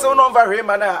bo asem no on fa hwe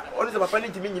ma na ono se papa ni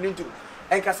timi nyini ntu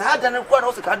enka sa ada ne kwa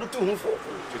no se ka do tu hu fo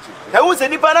e wo se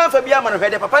nipa na fa bia ma no hwe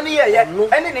de papa ni ye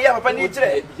ene ne ya papa ni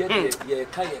kire ye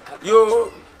ka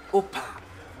yo opa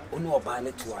onu oba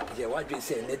ne to a ye wadwe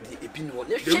se na di ebi no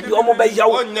ne hwe di omo ba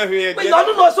yawo onya hwe be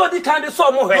no no so di kan de so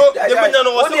omo hwe de benya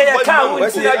no so ye kan wo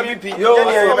ti ya BP yo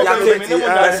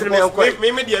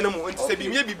me de no mo nti se bi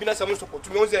me bibi na sam support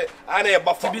me say ana ye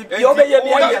bafa yo be ye bi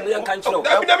ya no kan chiro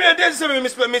da me de se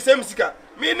me say musika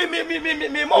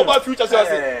me mobile future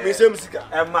say me say musika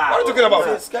what you talking about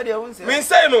me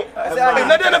say no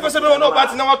na de na person no ba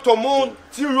ti na wa tomo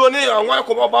ti ro ni àwọn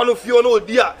ko ba no fi o no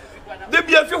di a de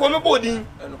bia fi ho me body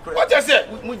what you say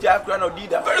mu ja akura na odi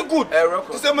da very good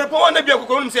to say me po na bia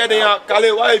ko no say den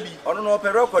kale why bi ono no pe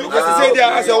record you say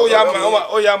there as o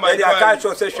ya ma they can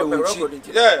show say show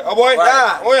yeah oh boy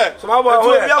oh yeah so my boy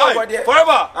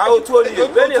forever I will tell you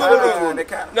very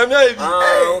na me bi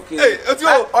hey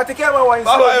o te care one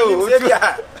say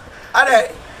bia are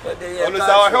ono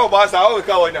sa ho ba sa o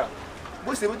ka wona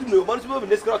bo se bi no bo so bi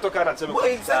neska to kana teme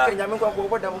boy sa kenya me kwa ko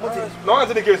bodam mo te no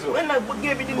answer the case when na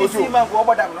give bi ni si man ko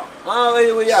bodam no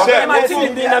we ya ma ti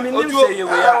ni na mi nim say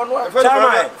we ya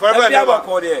chama forever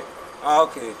ko there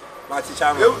okay ma ti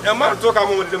chama e ma to ka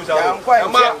mo dem sa e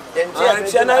ma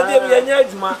entia na de bi enya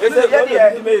adwuma e se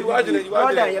ye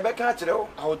wada ye be ka kire o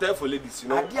hotel for ladies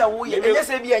no ade a wo ye enye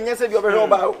se bi obehwe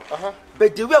oba o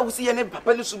but the way we see ye ne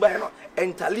papa ni suban no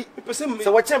entali se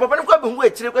wo kire papa ni kwa be hu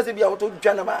akire kwa se bi a wo to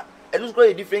dwa na ma it's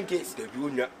a different case. The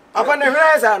Bunya. Upon the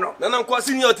Razano. Then I'm quite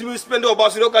senior to spend all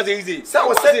about it easy. So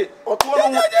was say, or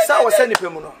so was sending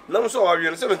Pemuno. No, so are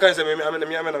you 7 kinds of me?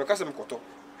 I'm a custom cotto.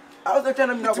 I was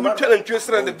telling you to tell and twist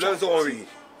around the blends already.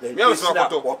 Yes, or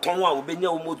Tonwa will be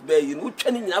no mood bay, you know,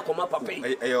 turning up on my papa.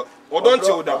 Or don't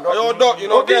you, dog, you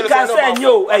know, can say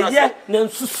you, a year, no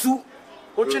susu.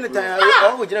 What's in the time?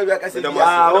 I would never get a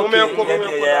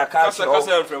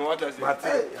castle from what I say.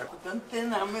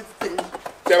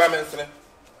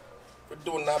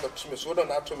 Don't have a Thomas, we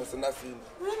don't have Thomas and nothing.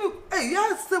 Hey,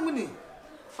 yes, somebody.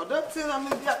 I don't say I'm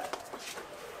in that.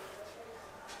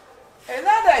 Hey,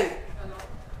 that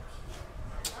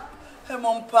hey,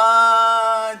 mon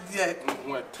pa, dear.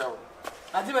 Tell.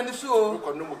 I didn't show. Look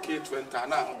on no K20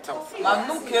 and I'll tell. I'm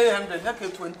no K100, not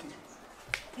K20.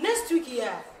 Next week,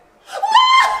 yeah.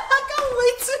 I can't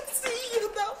wait to see you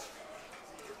now.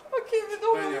 Okay, we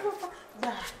don't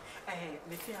know.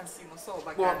 Me fiancé mo so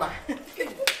ba.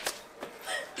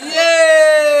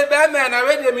 Yeah, that man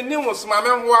already me new was my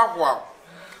man ho.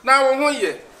 Now wo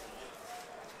ye.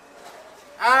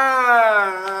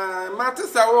 Mate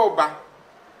sa wo ba.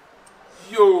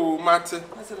 Yo, mate.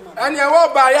 And ya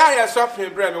wo ba ya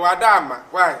shopping bread me wadama.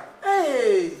 Why?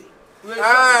 Hey.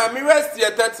 Me rest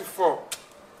here 34.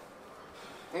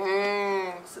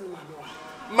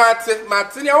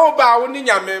 Mate ya wo ba wo ni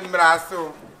nyame mra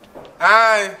so.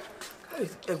 Ai.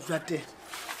 Everyday.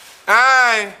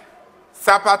 Ai.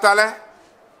 Sapatale.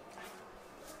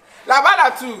 La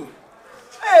bala tu.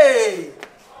 Hey.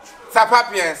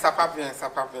 Sapapien.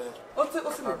 Oti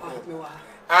me pa me wa.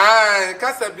 Ai,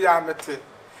 kasa bia mete.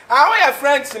 We are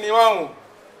French ni won.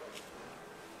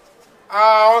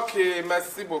 Okay,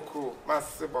 merci beaucoup.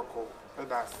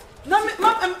 That's. No me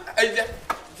Eje.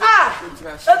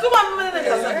 Tu ma me ne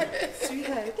kasa.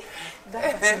 Sweetheart.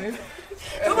 That's me.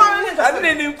 Tu ma me ne kasa.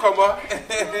 Ani ni nkomo.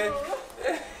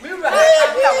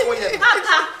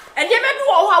 And you may do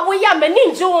how we are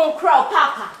meaning Joe Crow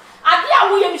Papa. I dear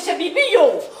William shall be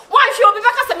yo. One show be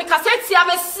back as a cassette, I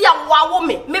may see a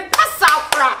woman, me pass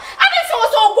out. And it's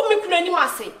also good me any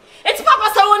massy. It's Papa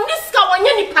so on this cow on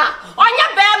any pa, on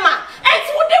your bema, and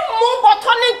it's wooden moon but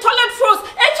turning toilet froze,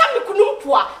 and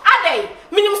Chamikunupua. Ade,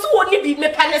 minim so only be me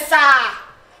panessa.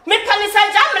 Me panessa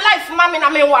jam life, mammy, I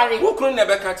may worry. Who couldn't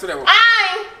never catch them?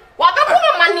 Aye. What the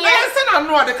money? I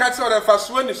know the catch the first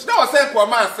one is no say for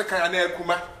man second and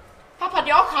kuma. Papa,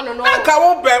 the Okano no. Nanka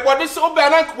won't bear what is so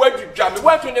bad and quite to jam me.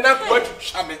 What in the night word to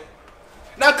chame.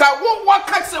 Nanka what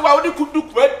catch say what you could do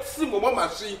great simple mama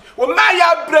see. Well,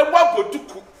 my bread what go to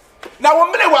cook. Now,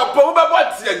 one minute what Boba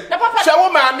what's in.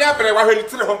 Shall my mere bread when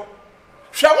it's home.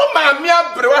 Shall my mere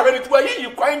bread when it's where you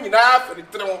crying enough for the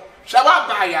throne. Shall I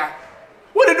buy ya?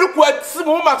 What did you quite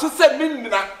simple mama to say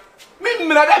Minna?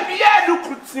 Minna that be a look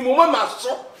at simple mama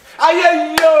so.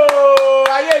 Aye,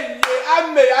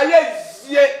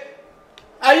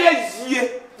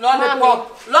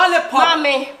 Lollipop.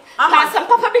 Mommy. Some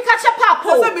papa be catch a papa.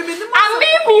 I'm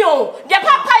Mimio. The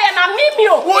papa and I'm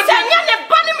Mimio. Would I never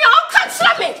bunny me all catch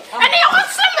me? And you want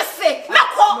some say,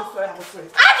 Mako.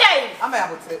 I'm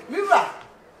able to say, Mira,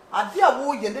 I dear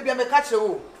wood and they be a catcher.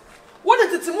 What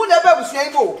is it to move about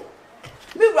Shango?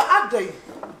 Mira, I day.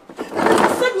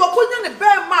 Said you are putting the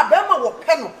bear my bema or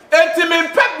penal.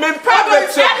 Intimate peppermint pepper. And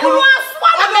what's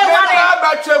not?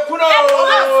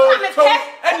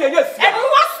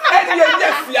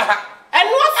 And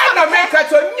what's not? Make a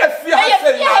yes,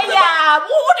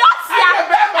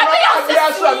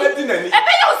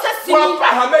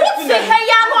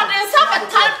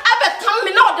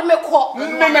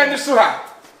 many suha.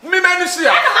 Me many suha.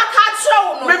 I can't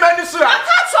show. Me many suha. I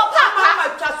can't show Papa.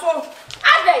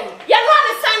 Ade, you know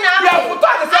the son now. Yeah, put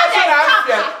on the son now.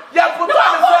 Yeah, put on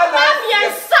the son now.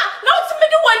 Yes, sir. No, to me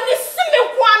the one this simple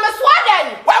kwame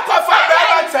swaden. What go fast?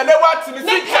 I tell you what, to me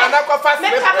can I go fast?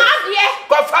 Me come out here.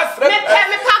 Go fast. Me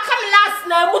come last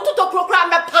now. Mutu to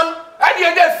program me pam. I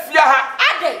didn't fear her.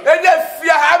 Ade. I didn't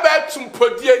fear her about some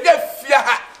podi. I didn't fear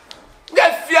her.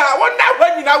 Yes, fear her. One night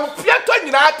when you know, fear to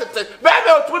you know, baby,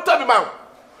 what will tell me, ma'am?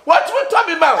 What will tell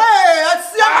me, ma'am? Hey, I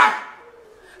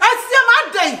see my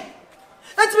day.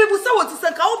 Let's be so to say,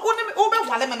 I will go over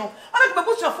Walemano. I don't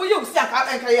know for you,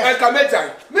 Saka and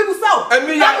Kameja. Maybe so. And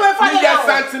me, yes,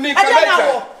 Anthony,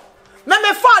 Kameja.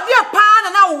 Me father, dear pan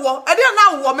and hour. I didn't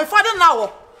know, me father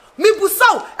now. Me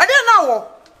buso, I didn't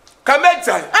know.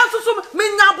 Kameja. And so, me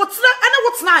now, but I know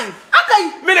what's 9. Okay.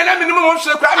 Me and I mean, no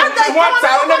shake. I mean, what's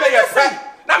our name?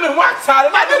 I mean, what's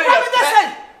our name? What's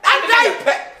me?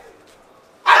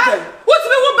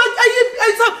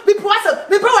 Be processed.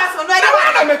 Be processed.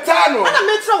 I'm a tano. I'm a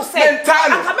metro say.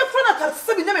 I'm a friend of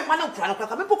Semi Neman. Why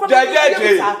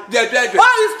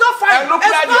is not fine?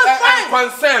 It's not fine.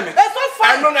 Concern me. It's not fine.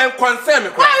 I don't and concern me.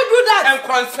 Why you do that? And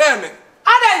concern me.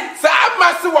 Ade. So I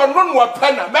must want run more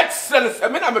penna. Make sense. I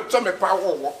mean, I'm a tummy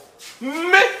power.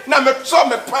 Me, na me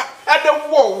tummy pa at the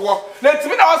war. Let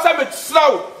me also make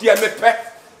slow, dear me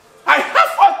pet. I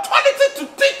have authority to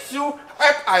teach you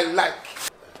what I like.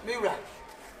 Mira.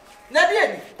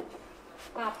 Nadia.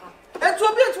 Papa. And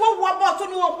to be to one about to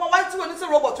know why to when it's a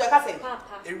robot to a cafe.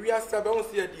 Papa. A real seven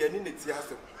see at the end in its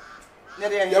Asem.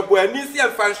 Nadia. Yeboah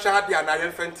and fan shadi and I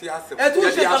am fancy Asem. And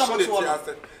two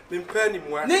shares in penny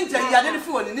more. Ninja, you didn't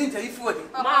fool, ninja, you fool.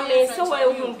 Mommy, so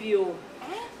well you be.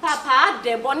 Papa,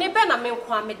 the bonnie Benjamin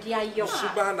Kwame, dear yo.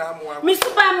 Miss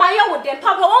Bamaya with them.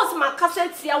 Papa wants my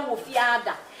cassette here with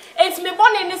Yada. It's me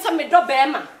bonnie in some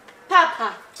Bema.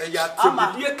 Papa. A yacht,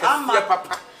 dear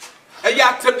Papa. A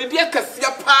yacht, dear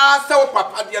Cassia pass our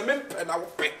papa, dear Mimpen, I will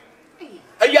pay.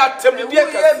 A yacht, dear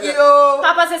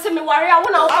Papa says, me worry, I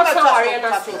want to worry.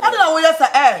 I don't know where you're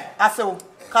air. I saw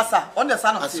Casa on the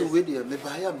son of As a wedding, maybe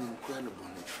I am incredible.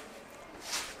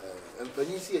 And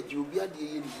when you see it, you'll be at the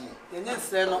end. Yes,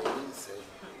 sir.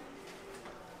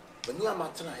 But near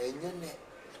Matana, and your neck.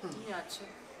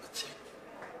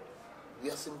 We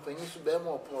are some pennies to bear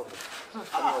more problem.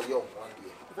 Oh, young one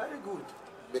day. Very good.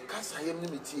 Because I am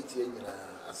limited,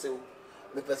 I say,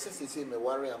 my persist is in my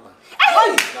warrior man.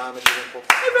 Now I'm a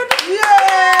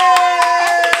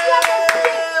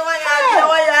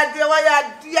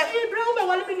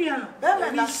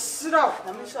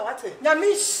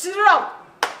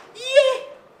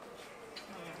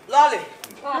Lolly.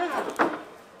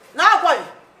 Now, boy,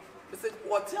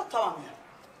 what's your tongue?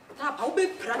 Papa, will be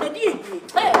proud of you.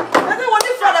 Hey, everyone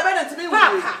is trying to bend to me.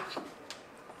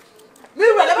 Me,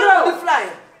 whatever fly.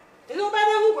 You know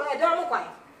better who I don't quite.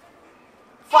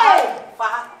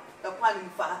 Far, the one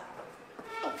far.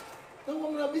 No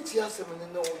one will meet you, Asem,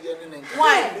 and no yen.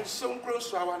 Why? It's so close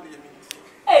to our limit.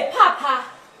 Hey, Papa.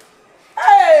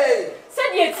 Hey,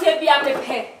 said you to be a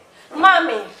pay.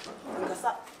 Mammy.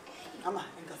 Mama,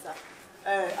 I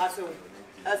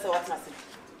saw what's nothing.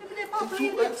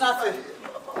 It's nothing.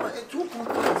 It's too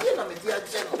complicated, my dear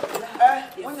general.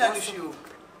 When you issue,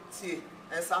 see,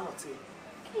 and some of tea.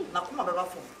 Now come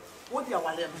about phone. What do you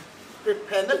want them?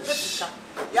 Prepare the picture.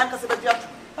 Yanka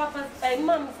Papa,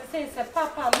 Mom says,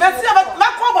 Papa. Let's see about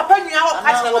my papa penny out. I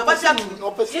shall have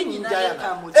or pursuing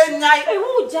Diana. And night, I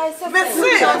will just say,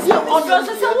 on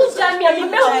those Jamie,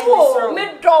 me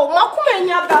dog,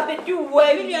 Makumania, Baby, do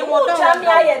where you want Jamie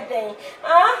a day.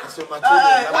 Ah, so much. I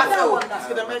want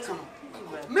to the American.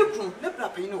 Milk, never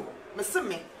pay Miss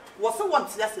Me. Was the one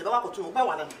yesterday about to over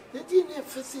one. They didn't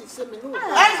foresee seminar.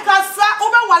 And Cassa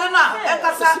over one and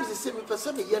Cassa the same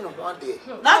person again on one day.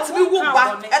 Not to be walked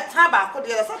back at Tabaco,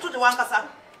 the other to the one Cassa.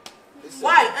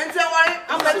 Why? And tell why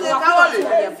I'm not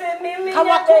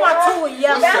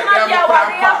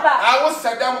I was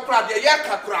said, I'm proud of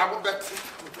Yaka crab, but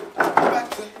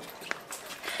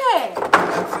hey,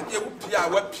 you would be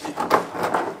our pee.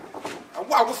 And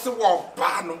what was the wall,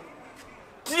 Bano?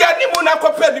 Dear Nimona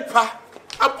Copelipa.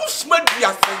 A bushman, dear,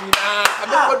 I'm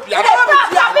not be a warrior,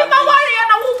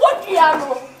 and I will go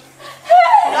piano.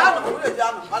 Hey,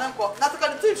 not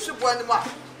going to teach you one more.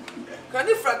 Can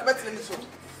you fragment in this one?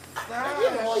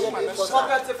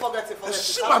 Forget it.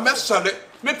 She my messer,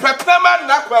 me pepperman,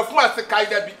 not well for my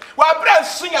Dabi. While Brand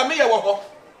sing a me a wall.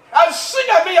 I'll sing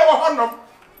a me a honor.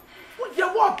 Would you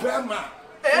want Bema?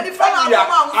 Any fun,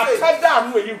 I cut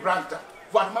down where you grant.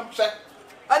 One month check.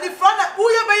 And the front who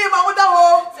you be my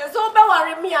mother says, oh,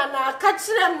 worry me and catch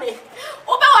them me.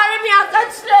 Oh, worry me and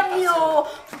catch them you.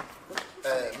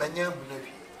 Manya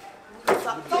Bunavi.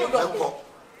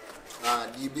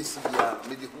 The Bissia,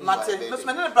 medical matter. Miss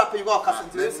Manila Brappy walk us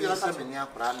into this year. Samina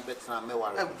Pran Betra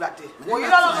Mewar. Well, you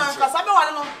don't know, because I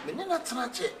don't know. Menina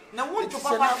Trache. Now, what to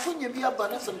Papa when you be a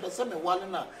banner and the same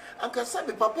Walena, and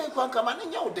Casabi Papa can come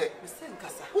in your day.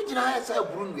 Would you have said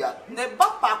Brunia? The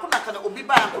Papa can be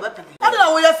by a weapon. I don't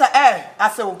know where I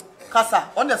saw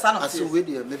Casa on the son of Sue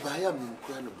Widia, maybe I am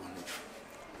incredible.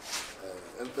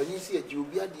 And when you see it, you'll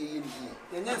be at the end.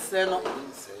 And then say no.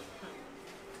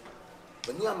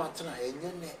 But near Matana, and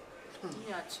your neck.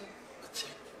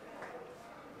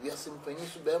 We are simply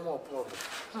to bear more problem.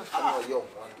 Oh, young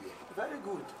one day. Very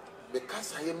good.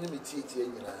 Because I am limited,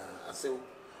 I say,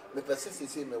 my persist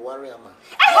is in my warrior man.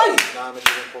 Now I'm a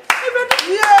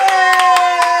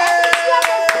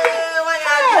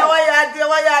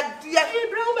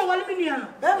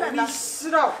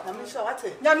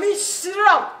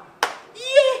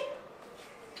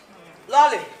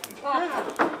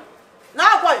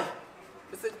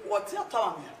what's your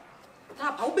tongue?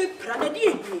 Papa, will be proud of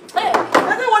you. Hey,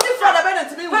 everyone is proud of it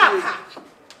to me. Papa,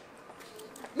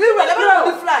 me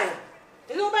will fly.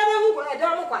 You know better who I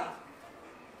don't know why.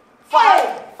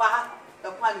 Far, the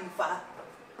one far.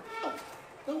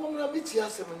 No one will be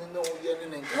Asem and no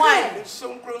yen. Why? It's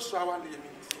so close to our limit.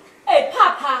 Hey,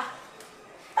 Papa.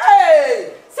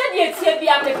 Hey, said you to be a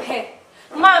pay.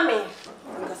 Mammy.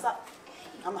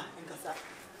 Mama,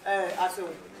 Asem.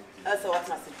 That's what I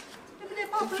said.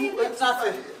 It's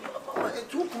nothing. It's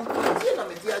too complicated. I'm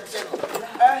a dear general.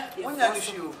 When you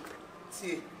issue,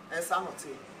 see, and some of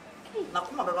tea. Now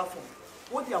come about phone.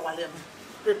 What do you want them?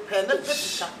 Prepare the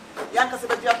picture. Yanka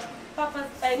Papa,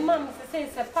 and Mom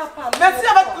says, Papa, let's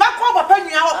have a macro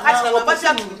penny out. I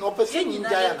opportunity in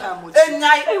Diana. And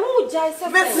I will just say,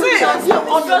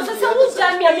 or does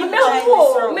Jamie,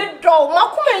 Meadow,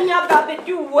 Macumania, Baby,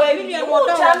 you were you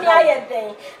want Jamie a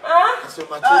day. Ah, so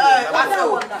much. I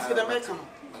want to the matron.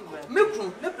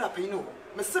 Milton, never pino,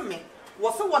 Miss Me.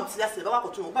 Was the one yesterday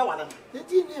about to over one. They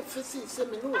didn't see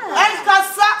seminar. And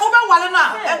Cassa over one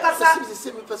and Cassa is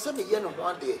semi for some yen of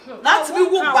 1 day. Not to be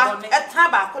walked back at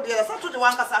Tabaco, the other to the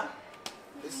one Cassa.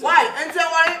 Why? And tell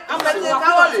why I'm not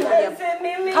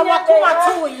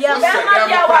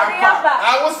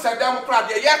I was said, I'm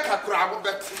proud of Yaka crab,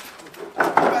 but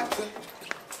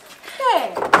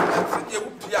hey, you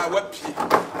would be our weapon.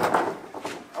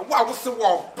 And what was the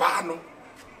war, Bano?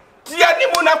 The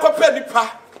animal not compared to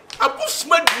Pa. A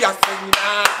bushman, dear, I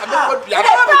don't be a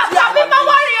warrior,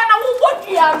 and I won't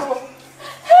be a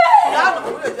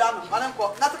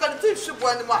not going to teach you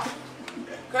one more.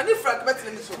 Can you fragment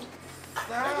in this one?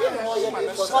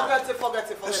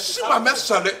 Forget it. She my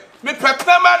messer, me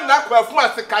pepperman, not well for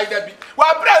Master Kyekyeku.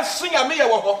 While Brand sing a me a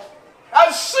war.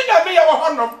 I'll sing a me a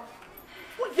honor.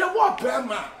 Would you want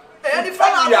Burma? Any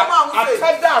family, I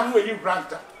cut down where you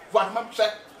granted. One month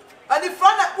check. And the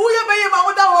front who you be my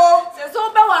mother says,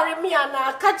 oh, worry me and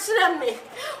I catch them me.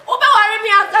 Oh, worry me,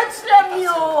 I catch them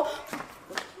you.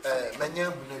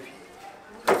 Manya Bunavi.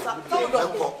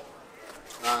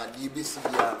 The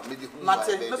BCA medical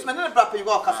matter. Miss Manila Brappy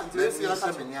walk us into this year.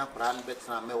 Samina Pran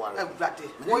Betra Mewar.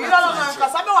 Well, you don't know,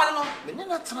 because I don't know.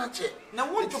 Menina Trache.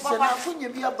 Now, what to Papa when you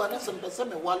be a banner and the same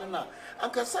Walena.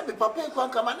 And Casabi Papa can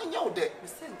come in your day.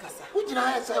 Would you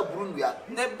have said Brunia?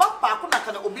 The Papa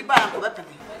can be by a weapon.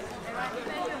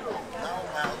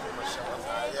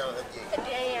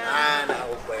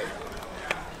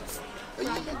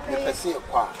 I see a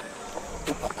car.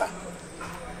 Papa.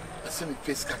 I me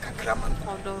face Kakakraman.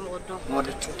 Not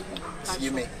the two. See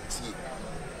me.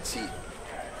 See.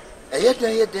 A year,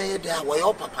 why,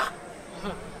 oh, Papa.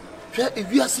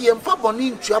 If you see him, Papa,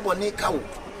 in Troublemaker,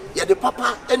 yet the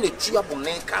Papa and the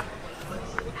Troublemaker.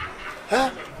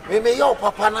 Huh? We may your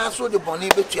Papa now so the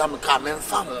bonnet between him come and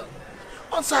found.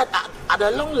 On side at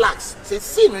the long last, say,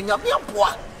 see, when you're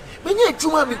poor. When you're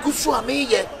too much, because you are me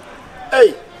yet.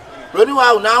 Hey, running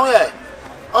out now, eh?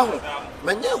 Oh.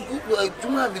 Many good do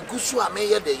not be good so I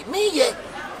may a day. Me, ye.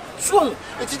 Soon,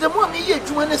 it is the one me yet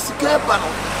to win a cigar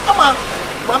panel. Ama,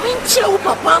 Mammy, chill,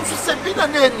 Papa, to say, be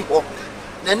an anymore.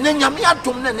 Then Yammy at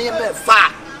Tom, the name of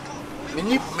fat.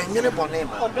 Many name.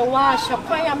 Or the wash of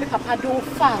fire, me Papa don't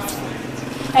fast.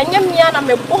 And Yamiana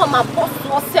may bore my post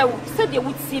or said you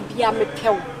would see Bia me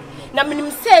pill. Na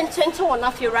minim se nchenche wona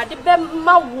afira de be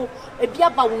mawo ebia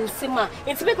ba wo nsema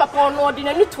enti me Papa no de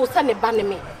nani to sa ne ba ne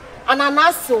me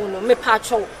ananase no me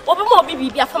pacho obi mo obi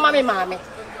bibia fama me maame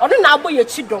ono na abo ye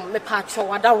chidom me pacho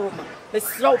wada roma me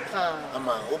slow pa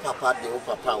ama o Papa de o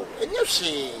Papa o enye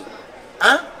hwe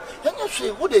ah enye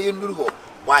hwe wo de ye nuru ho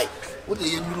why wo de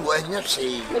ye nuru ho enye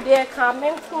hwe me de ka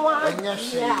me nko a enye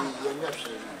hwe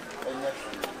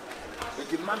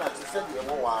mana to send you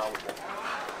wow.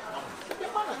 The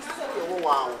mana to send you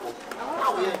wow.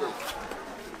 How we end it?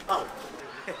 Oh.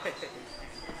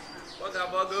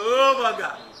 Boga.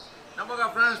 Na boga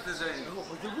France te say. Oh,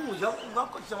 you go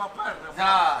to my partner.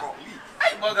 Ah.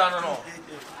 Ai boga no.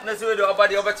 Na se we do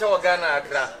obade obeche Ghana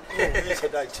akra.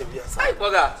 Ai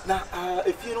boga. Na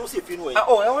if you know say if you know.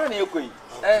 Oh, e wan na ekoi.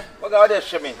 Boga o de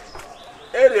hweme.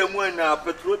 Ere mu na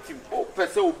petrol team o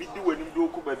pese obi di wanim do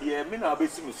ko ba bia me na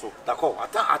abesi mi so. D'accord,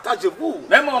 ata jebu.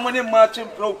 Na ma mo ne ma chim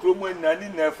pro kro mu na ni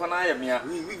na fa na ya me a.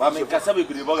 Ba me kasa be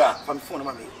biri boga. Fa me phone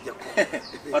ma me.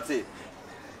 What's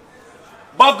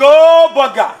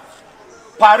Boga.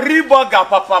 Paris Boga,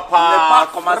 papa.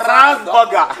 France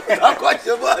Boga.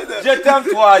 Je t'aime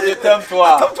toi. Je t'aime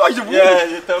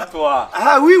toi.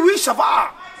 Ah oui, ça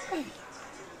va.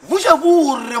 Vous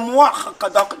j'avoue, moi,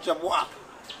 je vois.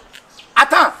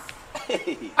 Attends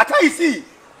ici.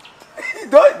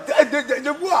 Je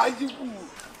vois.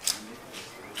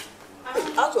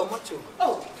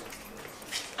 Oh.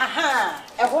 Aha.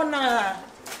 Oh, no,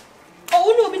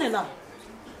 no.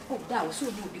 Oh, that was so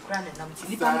good. The crown and I'm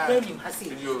still praying him. I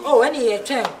see. Oh, any year,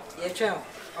 child.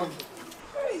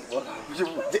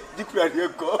 The crown here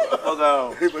go.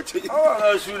 Oh,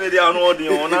 soon they are not the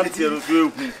one.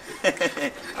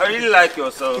 I really like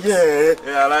yourself. Yeah,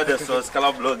 I like the sauce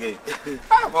color blogging.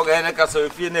 Okay, I can say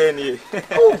if you need.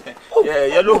 Yeah,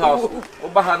 yellow house.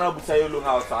 Obahana Busa yellow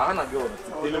house. I want to go.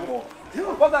 Tell more.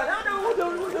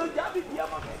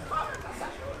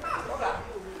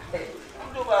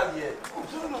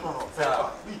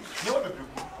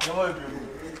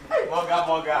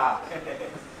 Boga.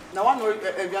 Now one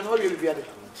if you know you will be there.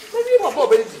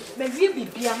 Maybe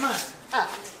be a man. Ah.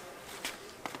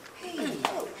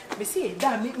 Me see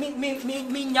that me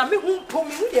nyame hu po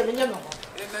me hu de me nyame ho.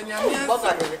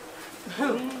 Boga de.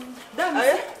 That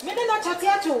me na chat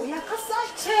ato ya kasa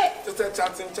che.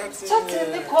 Chatting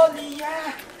the call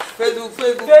ya.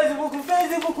 Facebook.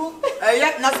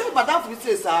 Yeah, na say madam for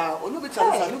say sa, onu be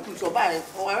chat sa no kun so buy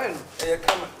o are no.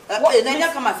 Kama. Na nya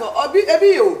kama so obi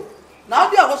ebi yo. Na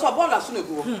obi a go so ball aso na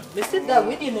go. Me say that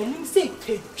we dey na nim say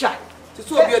peja.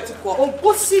 So obi atikọ. O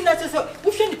bosi na say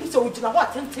wo hwe ni pizza wo gina wa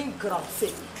 10 gram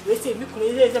say. We say me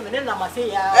kunu say me na ma say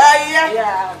ya.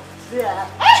 Yeah.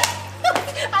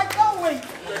 I can't wait.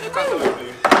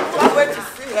 Can't wait to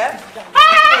see her.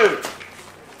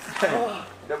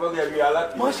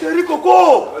 Ma chérie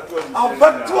Coco,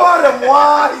 avec toi et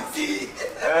moi ici.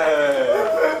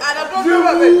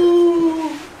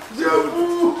 Je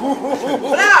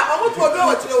vous. Là, on va trouver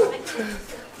autre chose.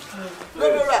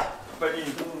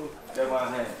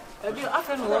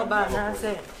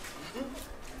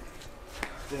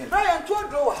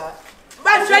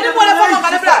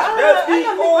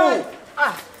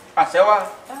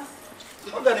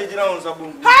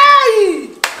 Hey!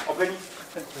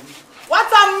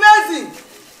 What's amazing?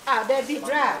 Dabi,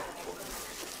 bra.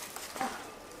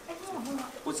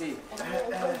 What's it?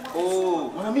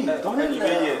 Oh, mommy, don't let me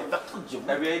hear.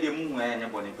 Every day, the moon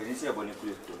and bonnie, but it's a bonnie.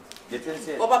 The 10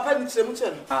 said, oh, Papa, me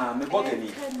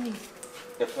bogany.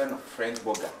 A friend of French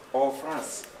Boga or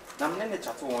France. Now, many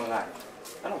chat online.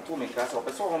 I don't told me class of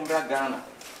a song on Ghana.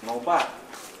 No bad.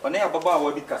 On air Baba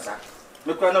will be Casa.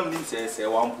 The Cranum says,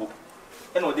 one book.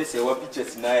 And what they say, what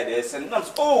pictures in there, and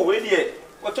nuts. Oh, wait here.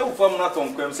 What you from not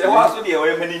on Cram say, what's the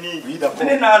way many need?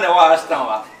 Many none was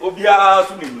now. Obia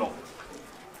to me no.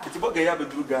 It's about Gaya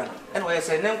Bedru Ghana. And I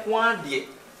say, Nan one day.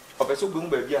 Of a so boom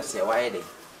baby, I say, why they?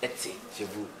 It's it,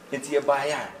 Jebu. It's your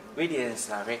buyer. Ready and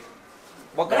sorry.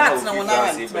 What that's no one. So,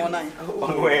 I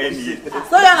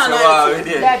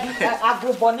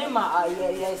go bonema.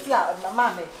 Yes,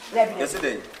 mamma.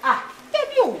 Yesterday.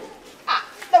 Debut.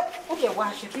 Okay,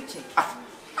 wash your picture.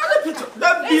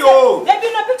 Dabi o.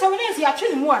 Dabi na picture we dey see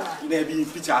actually mo ana. Dabi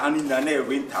picture hani na na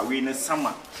winter we na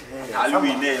summer.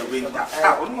 Halloween na winter.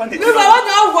 Onu ma dey. You know what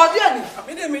now go there ni?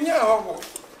 Me dey me nya ho.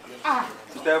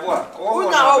 Yeboah. Who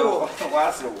na ho?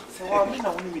 Wase o. Se wa me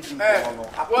na woni me di no.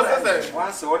 What's that?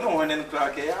 Wase o no honen kra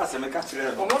ke Asem ka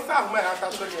kire no. Omo sa me ha ta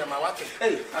so ni ma wate.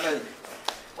 Hey, ana.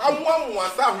 Amwa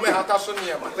sa me ha ta so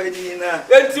ni ma. Pani na.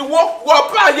 Enti wo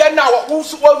pa ye na wo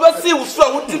si wo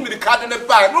so wo ti mi ka de ne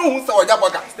ba no hu sa wo ja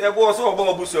boga. Yeboah so obo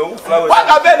obuso wo flower. What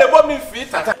about the bomb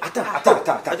fit? Ata. I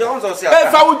don't want to say.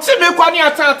 Eh fa wo ti mi kwa ni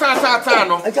ata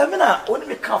no. Ajamina, when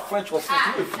we come French was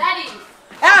Daddy.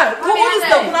 Who is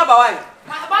the kuna ba why?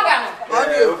 Baga no.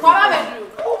 Baba bedroom.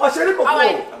 Oh, ma chérie Coco.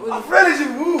 I'm friendly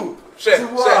with you.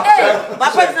 Ma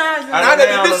pesa. Na de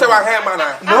bi se wa he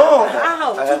mana. Non.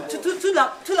 Tu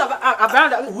la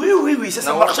Oui, c'est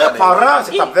ça marche parents,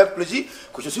 c'est avec plaisir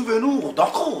que je suis venu.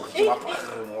 D'accord. E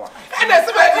na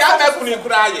se be dia me kunu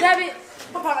kura ye. Dabi.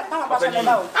 Papa, I'm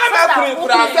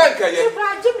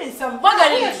Jimmy, some bugger,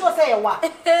 you say what? I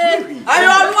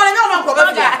don't want to know.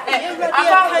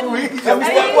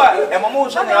 I'm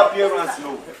emotional appearance.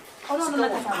 Oh, no.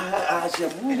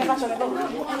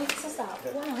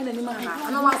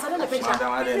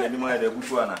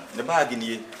 The bag in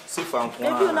here, see from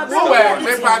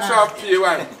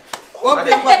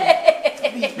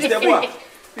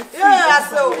Yeah,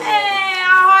 so. Hey,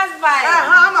 our husband.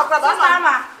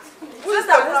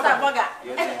 Sister Bugger.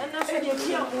 And that's when you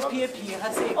hear I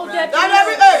say, oh,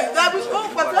 that was all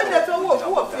for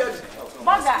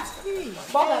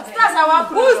that's our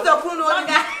who's the Kuno?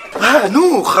 Ah,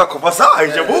 no, Hakobasa,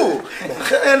 Yeboah.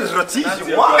 And Roti,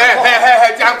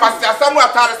 Someone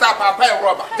tell us Papa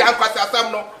Robert.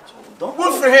 Some no.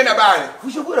 Who's for him about? who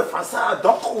should go to Fasa,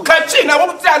 Doko? Catching, I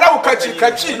won't say I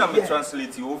catching. I'm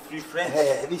translate you free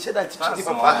French. He said that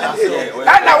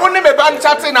And I won't name a band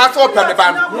chatting out open the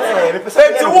band.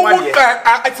 Say to who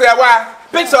I say, why?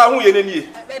 Picture who you need.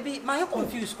 Baby, my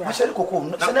confused. Michel Coco,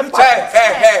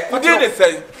 Hey, you didn't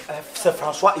say. Sir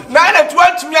Francois.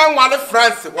 9 young one of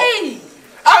France.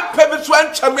 I'm paying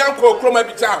 20 young Chroma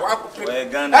Bitar.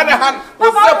 And a hand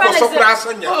was so crass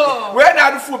on you. Where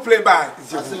are the food play by?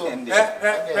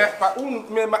 But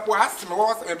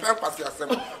was a pampas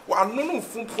yourself. One no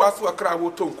food was a crowd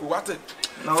who took what it.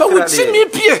 So would see me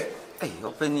peer.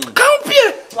 Opening. Come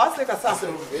here. What's the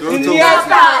assassin?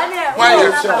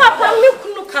 Papa,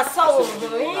 look at so.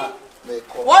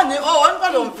 One,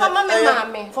 oh, for mammy.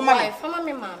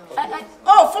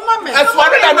 Oh, for mammy. That's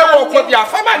what I know what your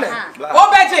family. Oh,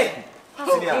 Betty.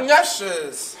 Yes.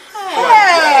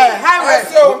 Hey, how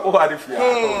So, Oh, I feel.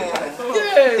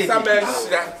 yes, I'm and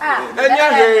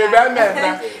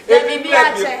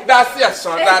that's yes,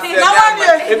 son. That's it.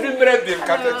 If you read them,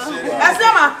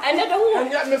 Asema. And then who?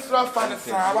 and yet Miss Raffan is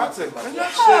what's it?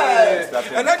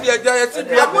 And then the idea is to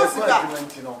be a music.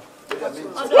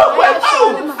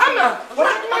 Anna, what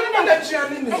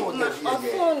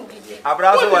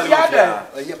Abrazo was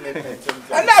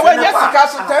and now when Jessica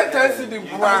 10 times in the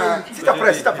one. Sit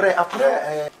après.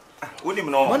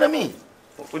 Monami.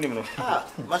 Ah,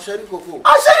 ma chérie Coco.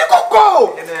 Ah, chérie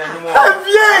Coco!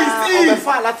 Viens ici! On va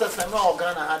faire la tête seulement au grand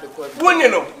à de quoi.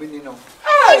 Winino.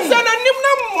 Ah, c'est un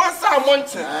nimna moi ça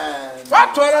monte. Va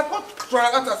toi la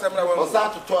tête seulement. On s'en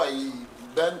tout toi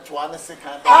ben toi ne sais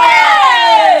quand.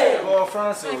 Oh,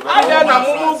 France. Ah, il y a un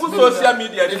mot social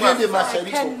media. Il vient de ma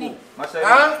chérie Coco.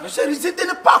 Hein? Ma chérie, c'était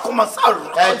ne pas comme ça.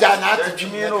 Jana, tu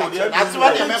dis non. Tu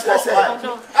vas te mettre quoi?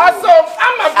 Ah, so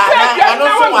I'm a baby.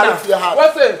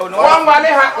 What's it? One money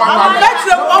hat, one money. Let's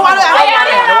go. One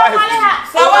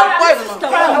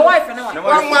wife and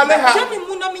one money hat. Tell me,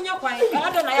 Muna Minya,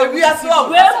 we are so.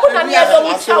 Where put a near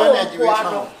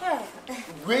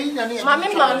Green Mammy,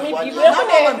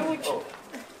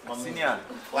 Senior.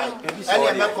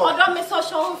 Although me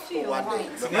social feel. And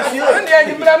then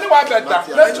you know what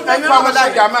better. Let's do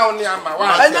that gamma on the Amma. When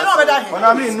I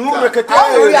mean, no record. Yo,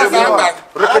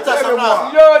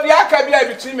 the AkaBenezer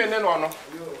between me and one.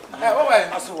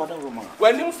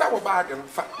 When you start with bag and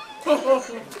fat.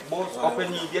 Both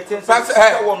open getting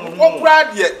one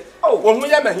grad yet. Oh, when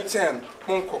we are a hit hand,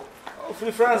 Monko.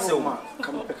 Free France,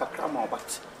 come pick a cram,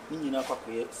 but you know,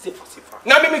 safer.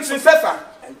 Now, me mixing Sefa.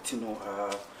 And to know,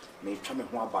 may try me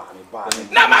one bar.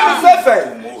 Now, my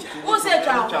Sefa. Who's it?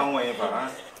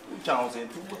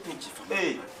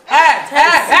 Hey,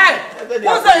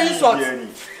 what's the insult?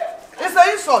 It's an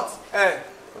insult.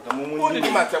 What did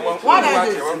you matter? What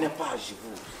is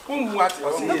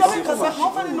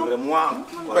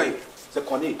it? C'est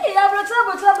connu. Hey, I'm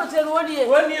trouble.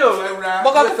 When you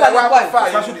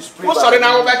sorry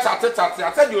now, I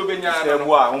said you been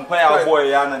umpire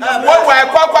boy, and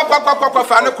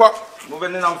what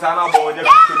moving in Amtana boy,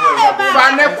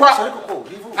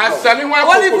 I'm selling one.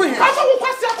 What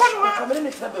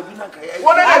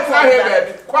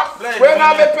when I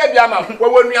pay Yama,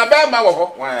 when we are Bema,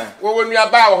 when we are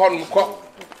Bow,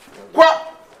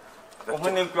 what?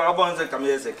 when you problems come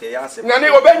here, say, Nani,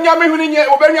 Obenyami,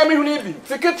 who need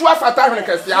to get to us at time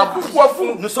because they are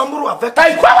no somebody of that.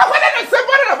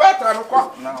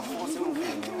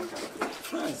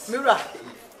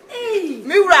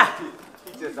 Mira.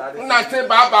 Nothing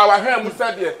about our ham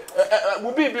said,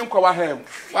 will be being called him.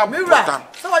 Mira,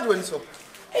 so what do you so?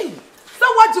 Hey, so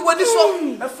what do you want to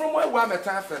show? From where I'm at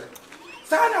Taffel.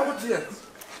 Sana, what's here?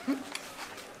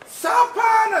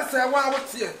 Sapana, say,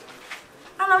 what's here?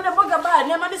 I know the bugger bad.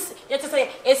 Never this. You have to say,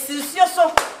 it's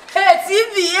so. Hey,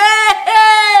 TV,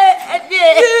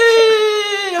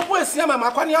 hey. You boys see,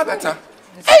 Mamma, can you better?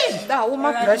 Da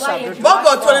woman pressure.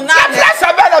 Bongo to na.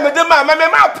 Pressure be na me de ma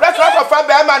pressure of fa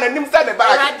be ma na nim say me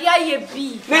bag. Awurade aye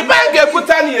bi. Ni bag e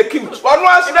kuta ni e cute. Onu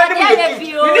asre ni me cute.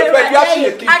 Ni ni pe dia she e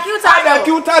cute. Ada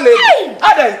cute le.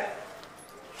 Ada.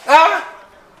 Ah.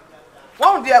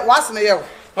 Won dia was na ye.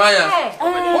 Wanya.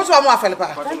 Wo so mo afele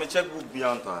pa. But me checkbook bi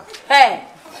anta. Hey.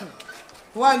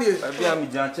 Wani. Abi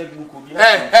am jan checkbook bi.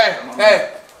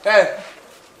 Hey.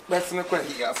 Let's not quite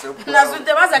here. Na so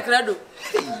te basa credo.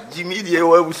 Jimmy die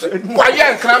wa busu. Why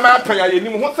yan krama pen ya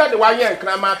nim ho say de why yan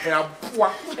krama pen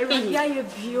aboa. Awurade aye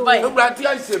bio. Obrati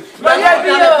aye se. Why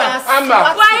bio?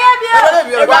 Ama.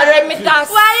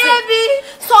 Why bi?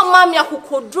 So mama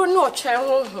akokodro na ochwe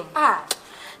ho ho.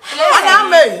 Ana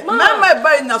me. Mama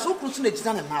ba na so krusu na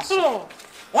jina na naso.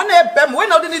 Wona e bem we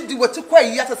na odi ni di woti kwa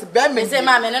yi asase bem me. Say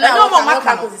mama na na mo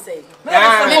maka ko say. Me de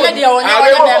o nya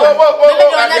bem.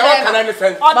 Kana ni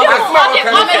sen. Asma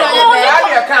kana.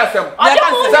 Ani e ka asem.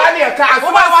 Ani e ka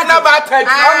asem. Wa na ba ta.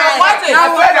 What?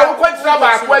 Afa na wo kwatira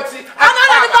ba akwati. Ana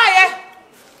na ni ba ye.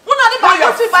 Wona ni ba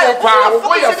kwati ba ye.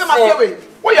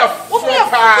 Wo ya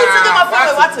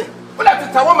what? Wo la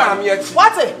tita wo ma me achi.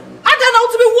 What? Ada na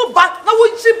uti bi wo ba na wo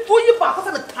chi boyi ba ko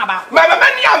se me taba. Ma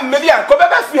ni am me dia ko be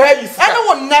ba fi ha yi sika. Ene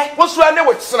wo nne. Wo su ane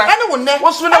wo tsira. Ene wo nne.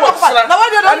 Wo su ne wo tsira. Na wa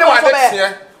dia do ane wa de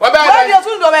tie. Wa ba da.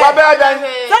 Wa ba da.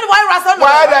 Send why rasa no.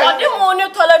 Wa da. Odi mo ni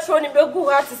telephone be gu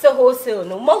ha ti se wholesale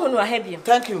no. Mo hunu ha bia.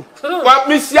 Thank you. Wa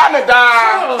mi sia ne da.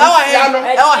 Sia no.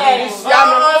 Sia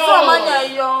no. So manya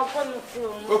yo kono.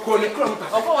 Ko ni krom ta.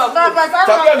 Opo wa. Ta be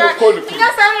ko ni.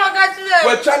 Ina sa mo ga chire.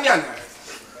 Wa chani ana.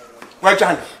 Wa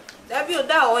chani. Dabi o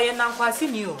da o ye na nkwasi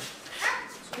ni o.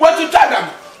 What you tell them?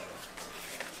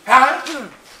 Ha?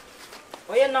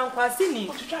 O ye na nkwasi ni.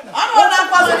 Ano na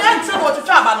nkwasi ni enti wo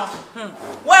twetwa aba no.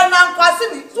 Wo na nkwasi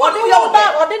ni. So odi ye oba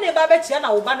odi ne ba be chia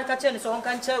na wo ba ne ka che ni so won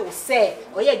kan che o se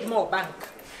o ye adwuma o bank.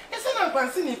 Ese na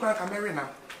nkwasi ni kwa kamera na.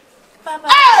 Papa.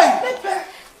 Pepe.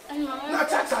 Na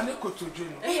tata ne kotojo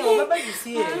no. Eh o baba you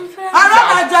see.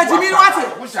 Ara na jaji mi wate.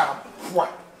 Wo sha boa.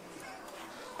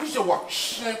 Who's your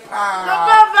watch?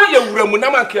 Papa, you were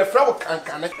Munama Kefra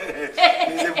Kankane. Hey,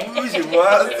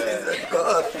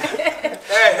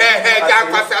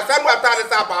 Yankasa, what time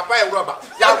is our papa and rubber?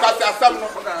 Yankasa, some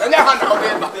and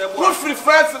you good free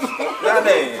friends.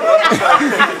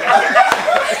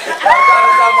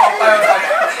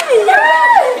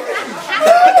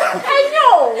 I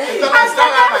know.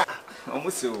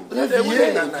 Almost so.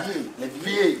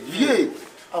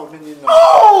 Oh, no.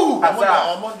 Oh! I'm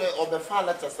on the far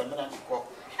letter.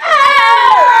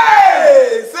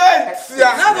 Hey! Say,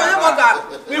 now I got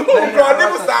you.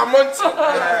 Who salmon?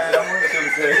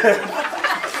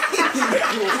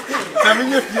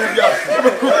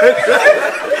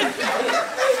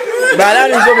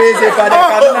 Balani so me say fa de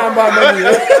number menu.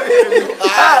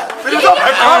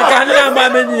 Kan number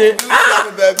menu.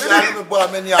 Baby, boy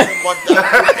menu.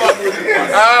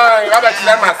 Aba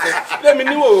tena mase. Let me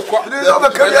know ko.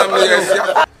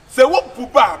 Se wo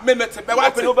pupa me mete be wa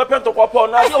pe no be pento ko po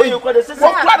na ye ko de sese.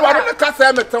 Wo kwa wa no ka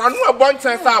se mete anu e bon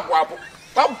chen sa abo abo.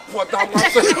 Ba bo da mo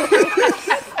se.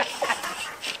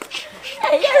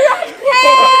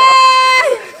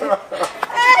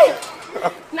 Hey!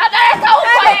 Na da ka o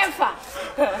pa enfa.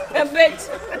 E bet.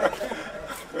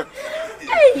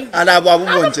 Hey! Ana abo abo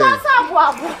bon chen. Abo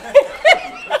abo.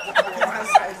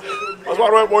 That's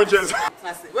what I want to say.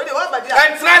 We dey wa ba dia.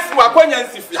 And trust wa kwanya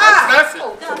nsifi. Trust.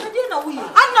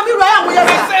 Anna mi roya wo ye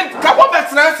Listen, ka wo be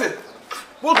trust.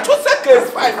 Wo 2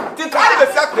 seconds 5. Ti ka be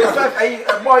seconds 5 ayi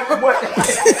boy.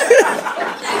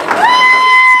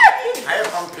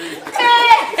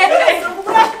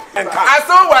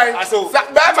 Aso why?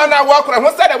 Ba ma na wo kura. Who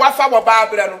said wa fa wo ba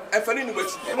abre no? E fa ni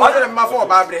wachi. Mo de ma fa wo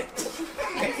ba abre.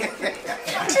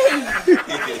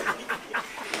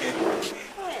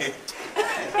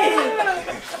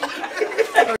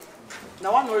 Na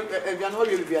wa no ebian ho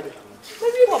ye bia de.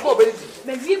 Maybe baba obedi.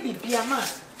 Maybe bibia ma.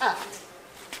 Ah.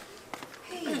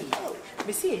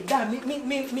 Me see da me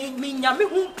nyame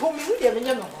hu po me hu de me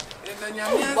nya no. E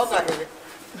nyame Bosa de.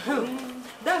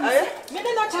 Da me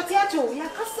na chat ya to ya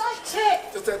kasa che.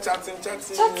 Chatting. Chat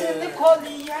ne call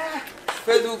ya.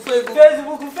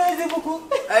 Facebook.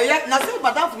 Ya na se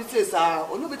madam fi say sa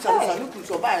onu bi chat sa nuku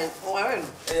so ba o are no.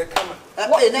 kama.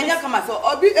 Na nya kama so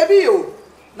obi ebi yo.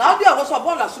 Na obi ago so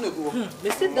bon la so na go. Me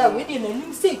see da we dey na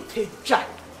nim say tejai.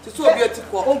 So obi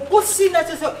atikọ. O bosi na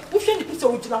say wo hwe ni pizza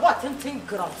o gina wa 10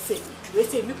 gram say. We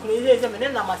say mi kunu say me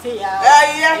na ma say ya.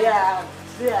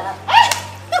 Yeah.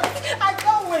 I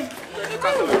can't wait.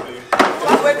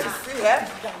 Can't wait to see her.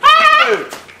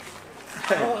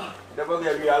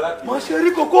 Ma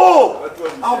chérie Coco,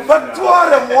 avec toi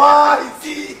et moi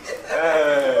ici.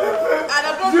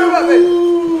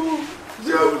 Je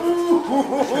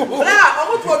Bra,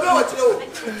 omo to do what you.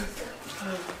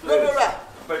 No, bra.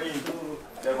 Bani,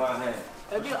 dem a he.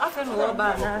 Ebi afa no wo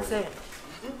ba na say.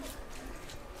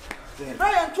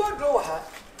 Brian to do ha.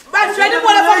 Ba shey ni mo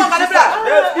le fo ma bra.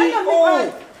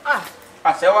 Oh.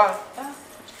 Asewa.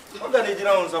 Oga ni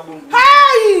jina on sabun.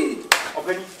 Hey!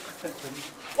 Obani.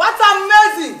 What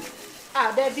amazing.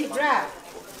 Dabi bra.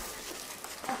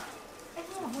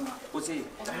 Osi.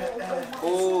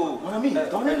 Oh, mami,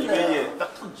 don't let me.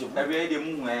 Every day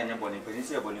mu anya boni,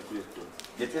 penisi e boni kuleto.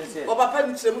 The ten say. O papa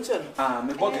ni chemu chen.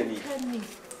 Me burger ni.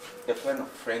 A friend of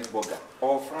French burger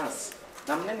or France.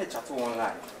 Na me ne chat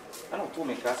online. Ana to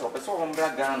me class, o person o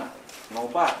mbra Ghana. Na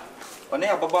oba. Ona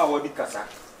ya baba wa bi kasa.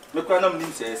 Me kura na me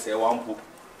nim say wampo.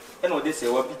 E na o dey say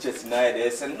wa pictures na e dey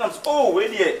send. Na oh, we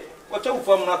dey. What you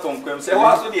from na tom kwem say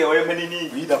wa so dey we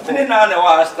menini. Me na na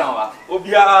wa astan wa.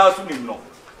 Obia so nim no.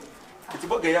 Iti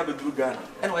boga ya beduru Ghana.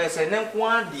 Eno ye se nenko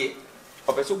ade.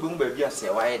 Obeso gbe mu ba bia se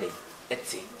wa ye de.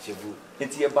 Eti chebu.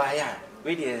 Enti e ba ya.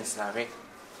 We de ensare.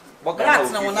 Boga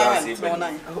na wona se be.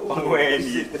 Oh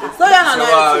eni. So ya na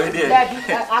na. Dabi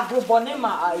agrobone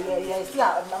ma ye si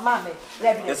ma me.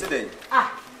 Dabi. Yes dey.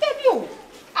 Dabi o.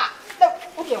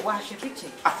 Okay, wa she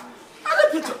picture.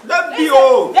 Ana picture. Dabi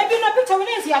o. Dabi na picture we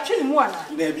dey see atwe mu ana.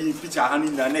 Dabi picture hani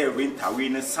na na winter we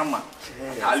ne summer.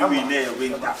 Halloween na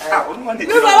winter. Onu wan dey.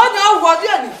 You ba what now go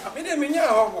there ni? Me dey me nya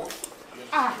ho.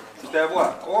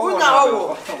 Yeboah. Oh na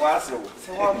wo. Wa se wo.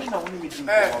 Se wa me na woni me din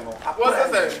ko no.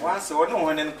 What say? Wa se wo no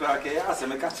honen kra ke ya se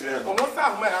me ka kire O mo sa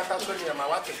me ata so ni ma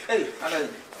wate. Hey, ana.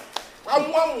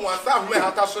 Wa sa me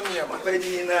ata so ni ma.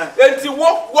 Pani na. Enti wo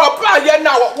pa ye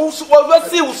na wo si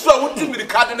wo so wo ti mi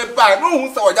ka de ne ba. No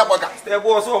hu se wo ja boga.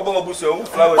 Yeboah so obo mabuso wo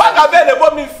flower. Wa ga be le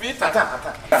bo mi fi ta.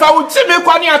 Sa wo ti mi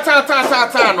kwani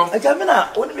ata no. Ajamina,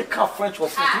 oni me ka French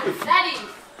was so to be. Daddy.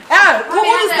 Who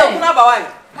is the kuna ba why?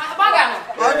 Baga no.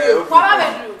 Kwa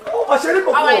bedroom. Oh, ma chérie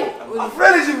coco.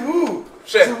 Frère, je vous.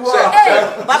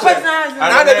 Papa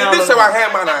na de bi se wa he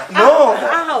ma na. Non.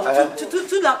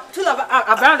 Tu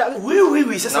la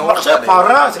Oui, c'est ça marche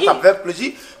parents, c'est avec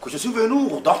plaisir que je suis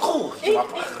venu d'accord. Je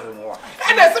m'appelle moi.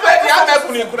 E na se be ya na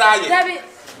kuni kura ye. Dabi.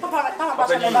 Papa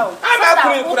na. Ama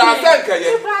kuni kura senka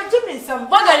ye. Bra Jimmy some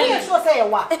baga ni so say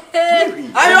wa.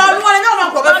 ayo onu wala nya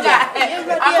ma ko ba bia.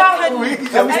 Oui,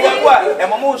 c'est quoi? Et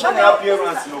maman je n'ai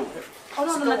appearance no. Oh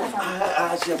no.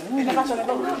 J'aime.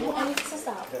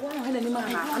 Sister, wana hana ni ma.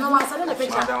 Ana wa sa na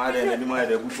picture. Madame ale ni ma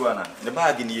de butu ana. Ne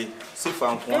bag ni e. Se fa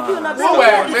nko Wo we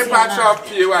me pa chop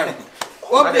pie wa.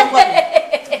 O be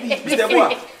Mr.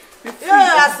 Boy.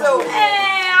 yeah so.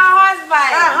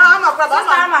 Husband. Ma kwa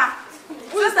ba ma.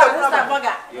 Sister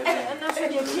Boga. Na so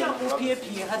dey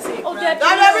pie ha say. Oh,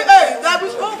 Dabi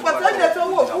o kwa tell the to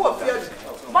wo pie.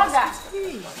 Boga.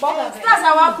 That's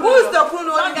our Who's the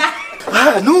kuno?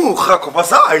 Non, comment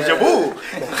ça? J'avoue.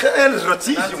 Elle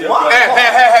retire moi.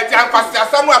 Jan kwasi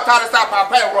asam no atare sa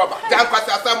papa e roba. Jan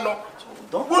kwasi asam no.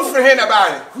 Wo free he na ba.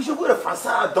 Vous je vous le français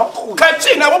donc.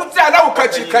 Kachi na wo tia na wo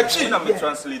kachi. Na me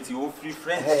translate you free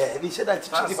French. Ni se da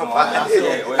teach the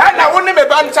Na wo ni me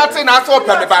ban chat na so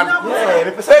open the ban.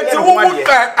 Me pesa. Enti wo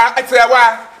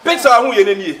atrewa. Picture hu ye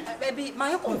nani. Baby,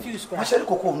 my confused. Ma chérie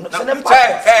coco, ce n'est pas.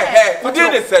 Vous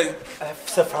dites de ça.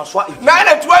 C'est François. Na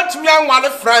na tuantu mi anwa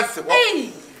France.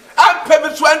 Hey. Am pe bi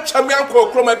tuantu mi anko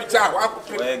kroma bi ta wa ko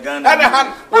pe. Ana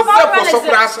han wo se ko so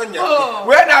kra so nya.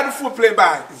 We na do full play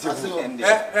by.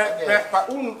 Pa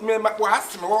un me wa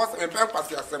asem wo se be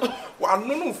kwase asem. Wa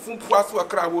nunu fumpu aso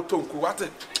kra wo tonku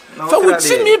wate. Fa wo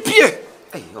ti mi pie.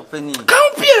 Hey, openi.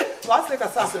 Kan pie. What's the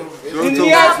kasa? Papa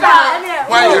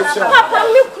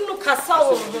mi kunu kasa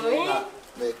o.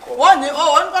 One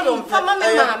oh, Fama me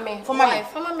mame. Fama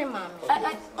me mame.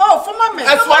 Oh, for mame.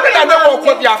 As one that no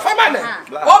ko dia fama ne.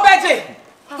 Oh, Betty.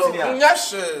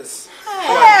 Yes.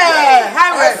 Hey,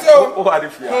 hi, so. Oh, ari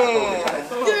fia.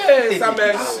 Yes,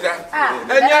 amesha.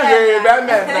 Enya he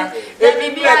be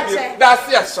me. That's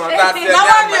yes, that's it.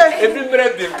 Every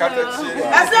bread dem katachi.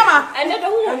 Asema. Ene de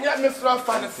hu. Enya me fra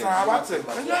fan sa what?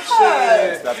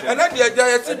 Enya dia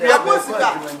dia ti bia Musica.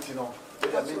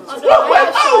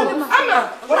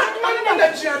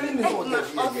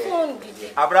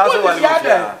 Abraço ali.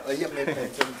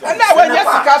 Ana wa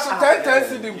Jessica so 10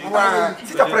 cedi bua.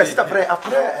 S'il te plaît,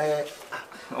 après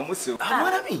Almoço.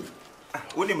 mon ami.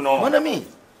 Unim no. Mon ami.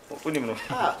 Unim no.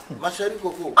 Ma chérie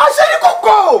coco. Ah, chérie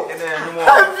coco. Viens On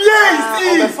va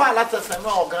ici. faire la tête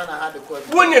seulement au grand à de quoi.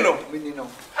 Woni no. Oui, non.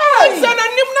 Ah, ça na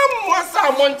nim na mo sa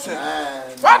monte.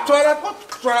 Wa to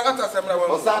la ta semra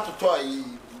On wa. s'en tout toi.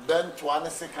 then to one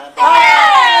second.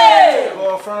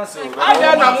 Oh, Francis. I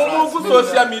don't know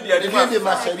social media. The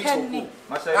Mashari.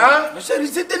 Mashari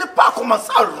is in the park of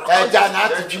Masal.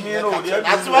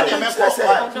 That's what I meant. So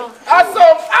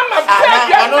I'm a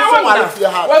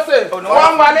what's it?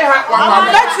 One money hat, one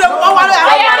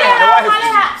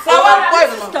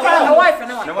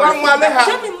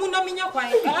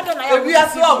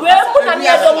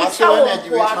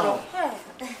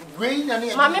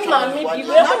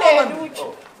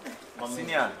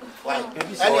Senior. Why?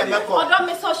 Odom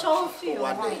me social feel.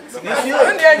 And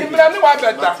you brand new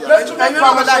better. Let's make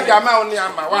Mama that Gama on the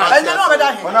Amma.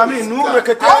 I mean, no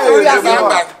recruit.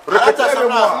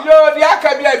 Yo, the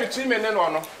AkaBenezer between me and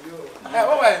no.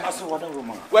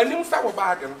 When you start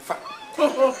back and fat.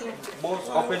 Both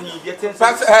open you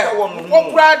what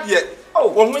grad yet? Oh,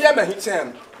 when we have a hit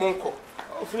hand, Monko.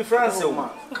 Free France,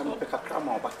 come pick a cram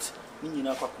but you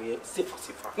know, safe.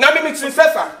 Now, me to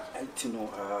Sefa.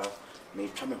 May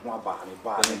come and one bar.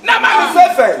 Now, my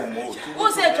Sefa.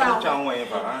 Who's it?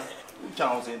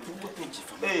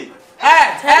 Hey.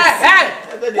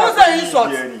 What's the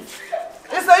insult?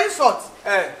 It's an insult.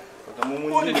 Hey.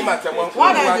 What is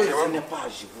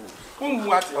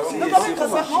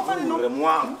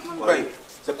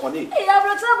the Connie. Hey,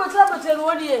 I'm trouble.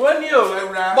 When you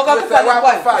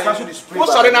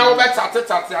sorry now, I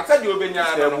said you've been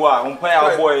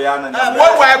umpire boy, and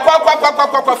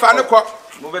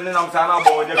moving in Amtana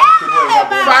boy,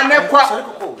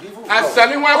 I'm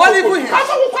selling one. What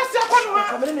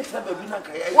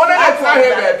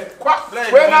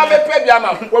when I pay Yama,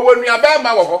 when we are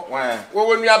Bema,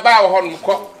 when we are Bow Home.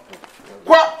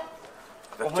 What?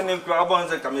 When you grab on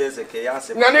the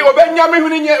Kyekyeku, Nani Obeyami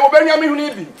who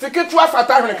need to get to us at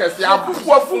time because they are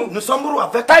no somebody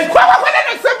of that time.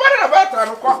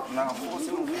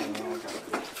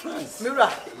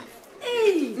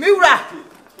 Mira.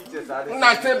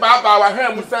 Not say Baba,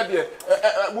 him, we said,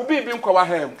 will be being cover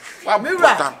him.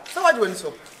 Mira. So what do you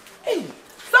so? Hey,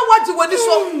 so what do you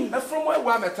so? From where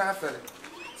one at after.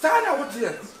 Sana, what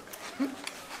here?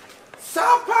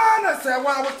 Sapana, say,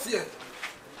 what's here?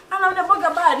 I know the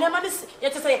bugger bad. Never this. You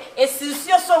have to say, it's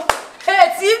so.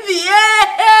 Hey, TV.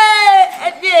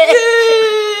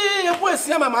 Hey. You boys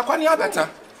see, Mamma, can you better?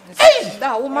 Hey,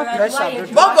 that woman pressure.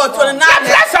 Bongo to the night.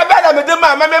 Pressure better with the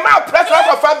man. My pressure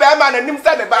of a bad man and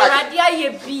himself the bag.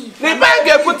 The bag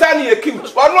you put on your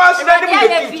cute. One was ready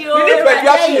with you. You need to be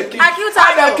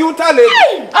a cute.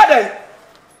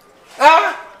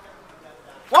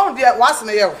 One dear, what's in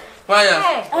the year?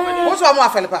 What's one more,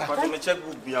 Philippa?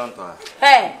 checkbook beyond her.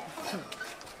 Hey.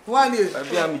 1 year.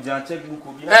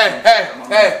 Checkbook.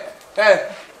 Hey.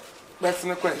 That's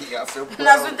no question. That's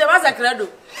what the was a credo.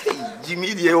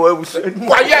 Jimmy, dear, was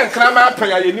why you cram up?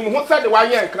 You who said the why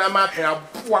you cram up?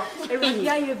 Why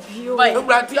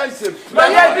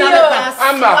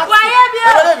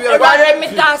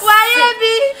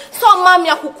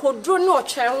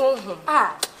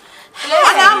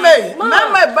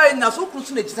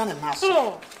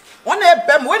one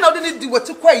bem when I didn't do what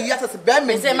to quite yet as a bem.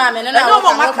 Say, mamma, and I don't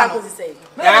want my cousin to say.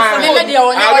 Maybe the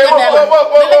only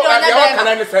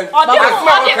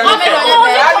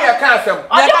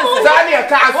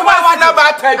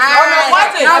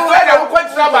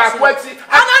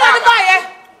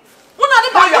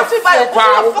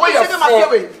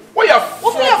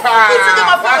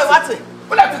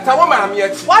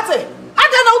I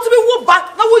don't know to be whooped back.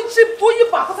 No, we chip pull you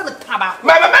back on the taba.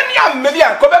 My many a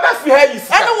million, come back to hear you.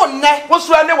 Anyone there? What's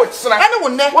running with Sna?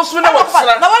 Anyone there? What's running with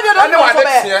Sna? Now, I don't know what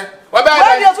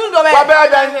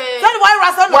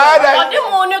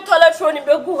you telephone in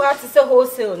Begu to say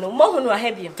wholesale. No more than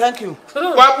heavy. Thank you.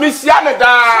 What Miss Yana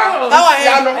da?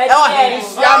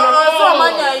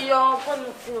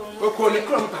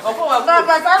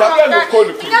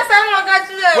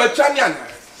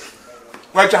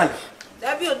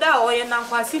 Dabi o da o ye na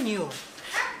kwasi ni o.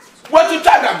 What you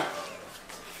tell them?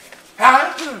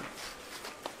 Huh?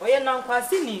 O ye na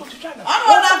kwasi ni.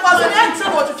 Ano na kwasi ni ntwe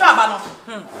wo twetwa aba no.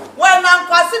 Wo na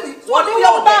kwasi ni. O de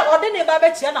yo ba o de ne ba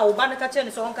be tia na wo ba ne ka che ne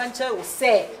so won kan che o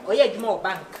se o ye adwuma o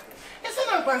bank. Ese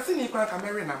na kwasi ni kwa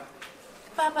kamera na.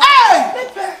 Papa.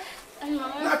 Pepe.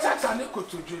 Na tata ne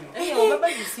kotoju no. Eh o baba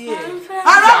you see.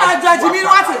 Ara na jaji mi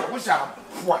wate. Wo sha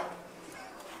boa.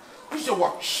 Wo sha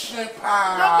wo shepa.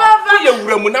 Wo ye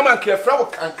wura mu na man ka fra wo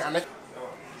kankane.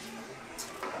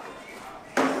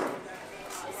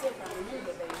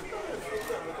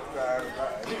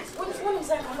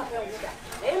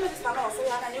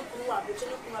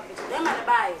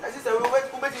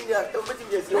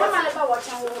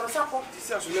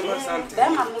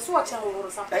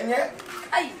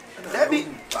 Dabi.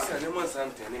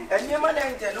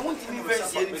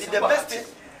 The best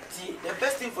The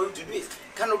best thing for you to do is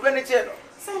can you bring it here?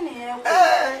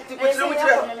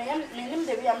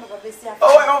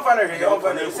 Oh, I'm funny.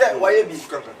 Say, why you be?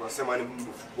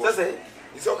 Say,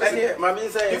 it's okay. Mammy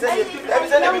say, it's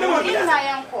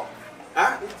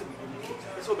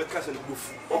all because of the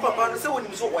goof. Oh, Papa, say when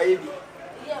you saw why you be.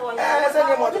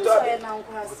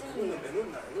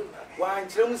 Why,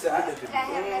 James,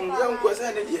 young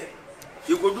person,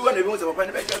 you could do anything with a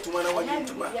penny back to one hour.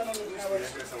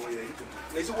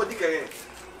 They see what they can.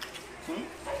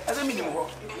 As a minimum,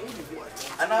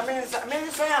 and I mean, say,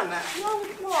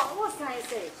 what's I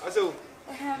say?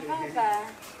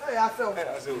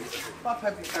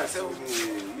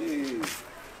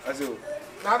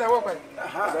 Now they walk.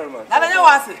 Now they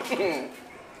was it.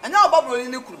 And now Bob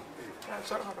in the crew.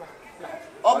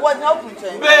 Oh, what now?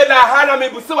 Bela Hana me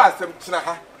busu asem tena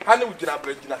Hana ugina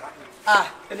brejina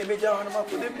ah, and the major on my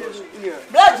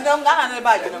blood, no, Ghana, and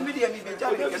by the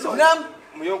Nam.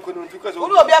 My uncle took us. Who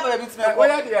will be able to be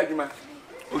where are the argument?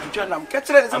 I'm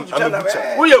catching it.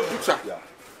 We are butcher.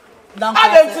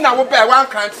 I don't think I will bear one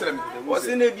country. What's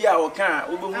in the beer or can?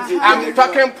 I'm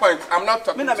talking point. I'm not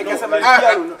talking.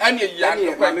 Any young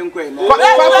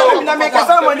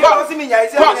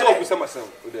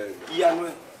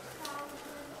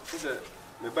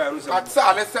I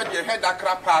said you had that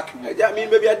crap park. I mean,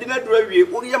 maybe I didn't do it.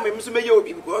 What you mean,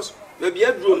 because maybe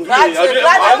I drew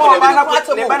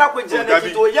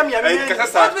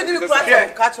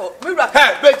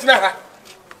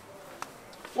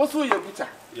what's your butcher?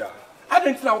 Yeah. I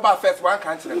didn't know about first one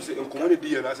country.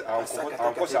 Community and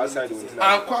outside.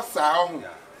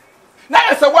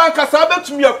 Now, it's a one cassava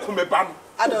to me a kumebam.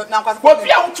 I don't know what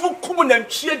you are too common and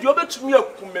cheered you to me a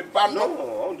kumebam. No, I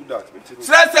won't do that.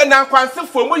 So I said, now, Quansi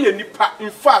for me, nipa. In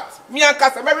fact, me and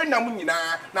Casamary Namuna,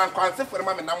 now Quansi for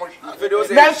Mamma Namush.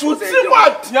 Then should see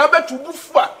what you bet to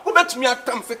Buffa, who bet me at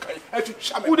Tamsaka, and to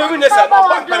Cham. Who didn't say,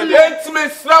 me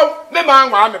slow, the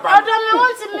man, I don't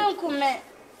want to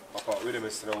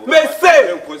me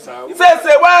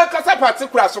say one kasa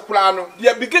particular sokulano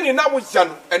the beginning na wo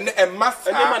jano and mass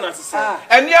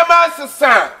and near mass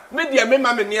me dia me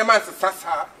ma me near mass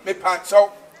sasa me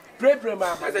pacho bre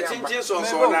ma the chinchins so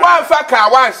one faka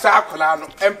one sakulano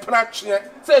and pratwe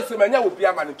say manya obi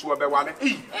amane to obewane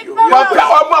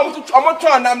papa omo to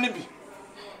anam ne bi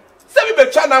say me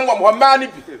betwa nam wo ma ne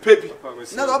bi pebi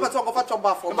na go beto go fa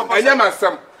choba for anya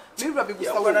masam Mira be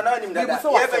gusta one na nim dada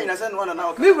e na send one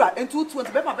na Mira in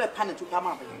 220 be ma be pan to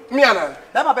pama me ana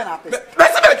be ma be na pe be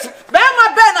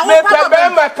na wo pama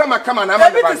be kama na ma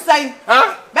be say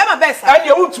ha be ma be say and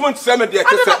you won't want to say me there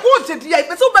kese wo je dia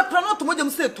be so be plan to mo dem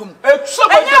say tom e so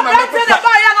be na ma be na ba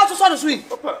ya na so so no sui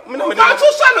na so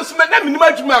so no so me na minima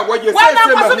adwuma wo ye say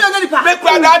me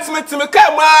kwa that me ka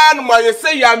man mo ye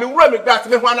say ya me wura me that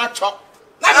me ho na cho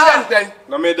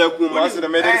na me da ku ma se da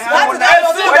me da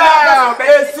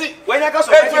si when you go so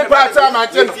part time and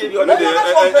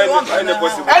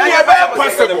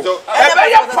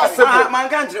possible man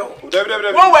can draw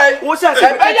no way wo say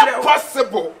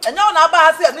possible and you na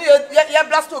ba say no ye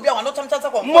blast obi a no tom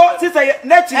ko mo si say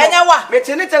na chi me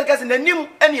che ne tel kasi na nim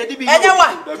ene ye di bi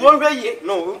wo hwe ye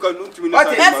no we can not to me na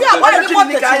say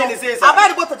aba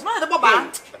di botto na de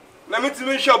boba na me ti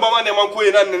me show ba na man ko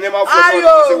ye na ne ma fo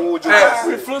so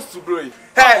refuse to grow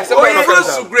hey so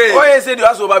refuse to grow oh yes say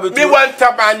you ba betu me want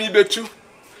taban mi betu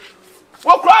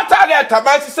wo kra ta de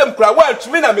taban system kra wa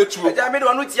tumi na metu ja me de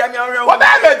wonu tia me anwe wo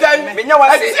ba me dan me nya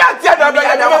wa se tia da ba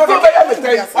ya me so ba ya me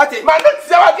tai ma no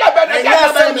tia wa dia ba na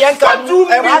ya se me nka du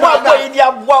mi ba ko yi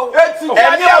dia boa eti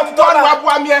eni am don wa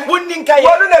boa me wonni nka ye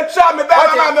wonu na twa me ba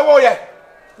ma me wo ye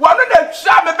wonu na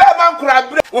twa me ba ma nkra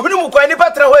bre wo hunu mu ko ni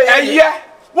patra ho ye ye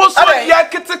what's what ya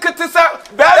kete sa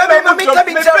ba me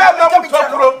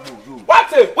tokro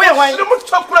what we wan ni mu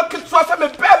tokro kitwa sa me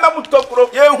ba ma mu tokro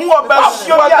ye hu oba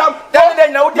sio ya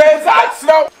dan na wo de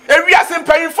now ewia se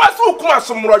mpan fa so kuma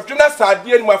somrodwe na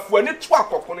sade ni mafu ani to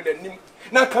akoko ne nanim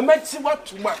na kamachi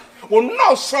watuma wo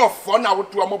no sofo na wo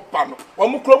to mo ba no wo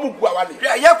mu kro mu gu awale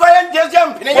ye kwa ye nje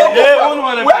mpine ye we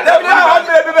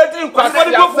be din kwasi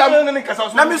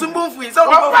asam na mi so mbomfu yi so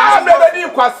wo be din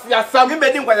kwasi asam mi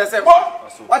be din kwasi asam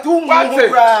what who mu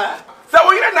bra so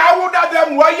we na wo da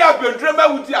dem wo ya bedre ma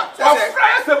wudi a wo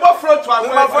fra se bo fro to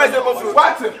ma fra se bo fro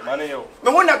what mane yo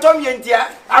me hu na tom ye ntia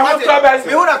I want to be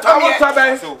me hu na tom ye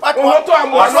wo to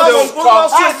am wo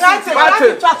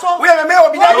we me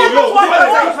obi da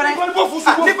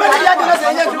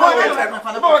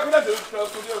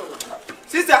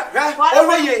sister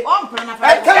over ye what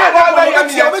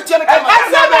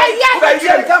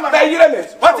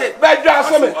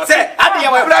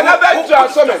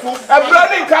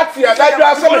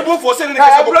somebody go for saying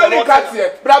a brownie cat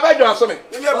here. Brother, you me.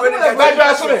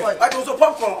 I do so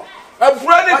popcorn. A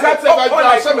brownie cat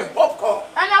here. Popcorn.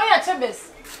 And now we are chebis.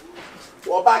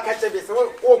 Or back at chebis.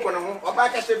 Walk on home. Or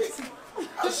back at chebis.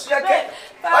 I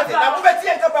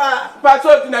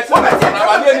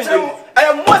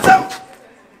am Muslim.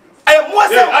 I am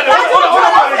Muslim.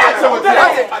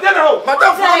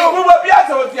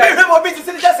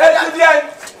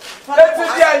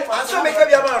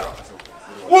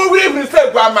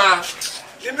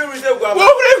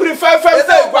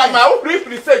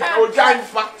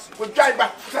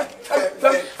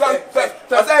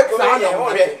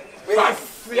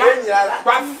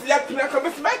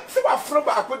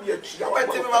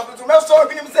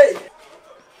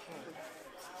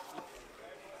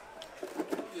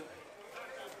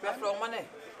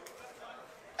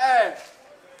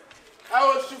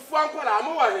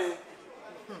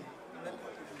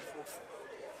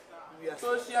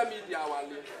 Social media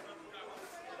wale.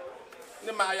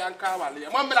 Ni ma yanka wale.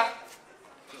 Mwambra.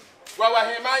 Wa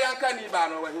he ma yanka ni ba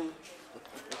no wa he.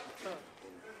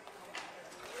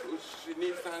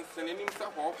 Oshini sanse ni msa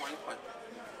ho kwan.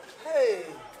 Hey.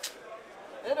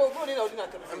 Edo go ni na odi na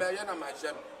tem. Ama ya na ma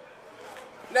hye.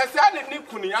 Na se ade ni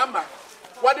kuni ama.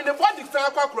 Wa de ne body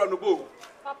san akwa no bo.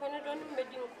 Papa ne do ni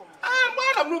medi nkom. Ma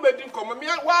na mu medi nkom. Me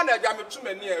wa na ja metu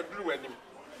mani aduru wanim.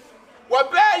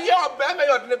 Wabe ye obe me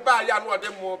yod ne ba ya no de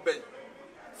mo be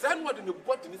sen wode ne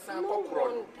body ni san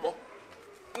kokoro bo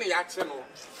ne ya che no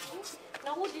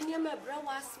na wo di ne me bra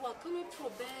wase wa kunu pro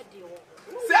bed wo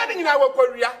se ne nyina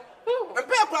wakowia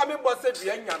mpe kwa me bo se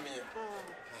bia nyame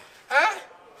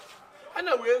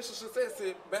ana we nsusu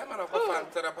se be ma na ko fan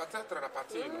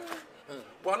terapati no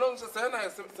bono nso se na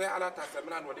se alata se me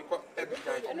na no de ko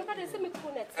ebidan no ka de se me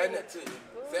ko net eneti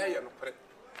se ye no pre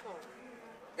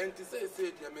enti say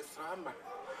dia mesrama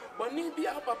boni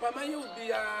bia papa ma ye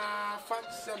bia fa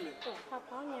cheme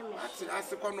papa onyeme ati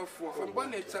asekonofo fa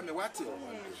boni cheme wati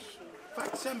fa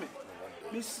cheme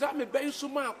misrame be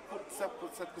suma kutsa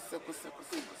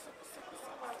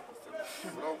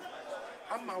no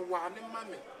ama wa ne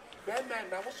mame be men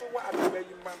na wo so wa abe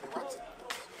yi mame wati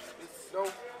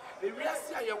so the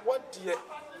reason aye what die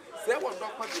say wo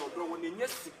dokwa de odo wo ne nya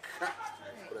sika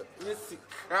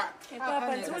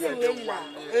Papa nti la.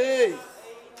 Eh.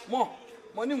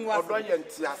 Money nwa. Odo ye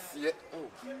ntiase.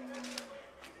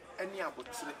 Ani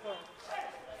abotire.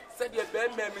 Said ye be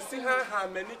me si ha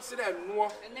mani kire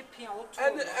no. Ene pia wo to.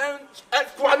 En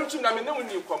to anu tum na me ne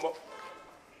woni nkomo.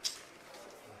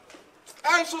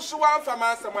 An susu wan fama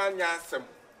asem anya asem.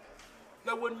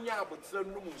 Na woni abotire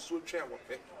no mu so twa wo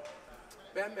pe.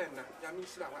 Be me na ya mi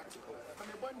sira wati ko. Ka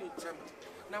me boni cham.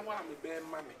 Na wa me be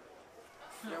ma me.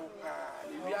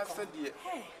 We are said ye.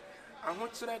 I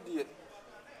want to read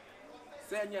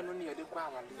say, you know, near the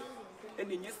choir,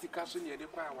 and in yes, the castle near the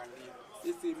choir.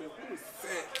 They say, me who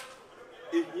say,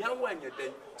 if you want your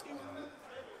day.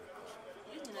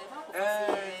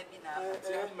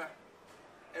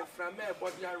 And from me,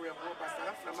 body area,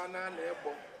 from an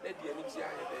airport, let the energy I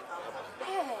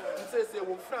had. Says they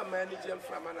will from manager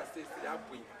from an assist the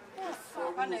upwing.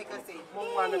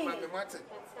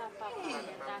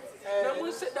 Na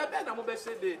we say that na mo be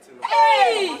say date no.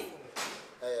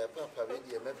 Papa we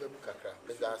dey mebe bukakra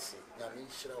me dasi na me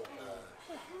nhira wo pa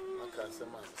maka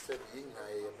sama se bi nya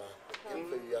ye ba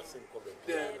emfa wi asen ko be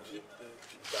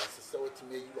dasi se woti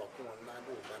me yi wa ko na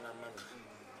do ba na ma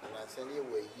na se ne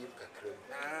we yi kakra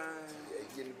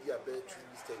yi ni bi abe tu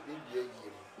Mr. bi yi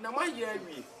na ma ye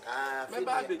wi me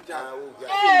ba be ja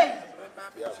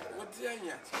woti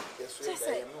anya yeso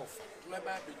ye no me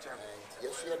ba be ja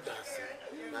yeso ye dasi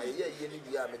na ye yi ni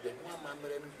bi a me de ma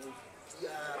mre mi ya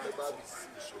me ba bi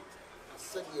so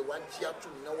said ye wan chia to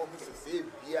na wo se se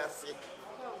bia se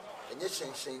enye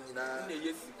hyenhyen nyina na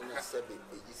yesi na sabe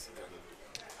eyisika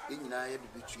nyina ye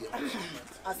bibitu ye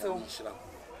Asem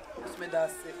me da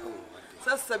se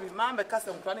sasa bi ma me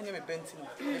kasa nkwa na nye me benti no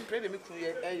me pray de me kunu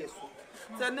ye yeso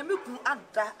se na me kunu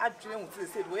ada adwene hu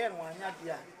se we ye no anya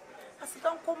dia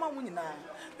asidan koma wo nyina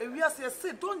ewi ase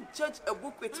say don't judge a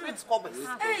book with its covers.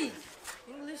 Hey,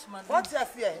 English man. What you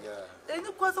say?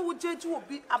 Eni kwasa wo judge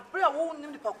obi abre a wo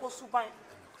nim nipa ko suban.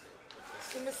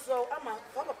 Me so ama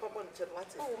papa papa nche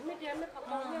what? Oh, me dia me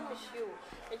papa nya me hwe o.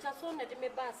 E ja so na de me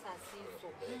ba asase so.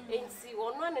 Ensi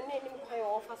ono na na enim kwan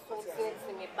o fa so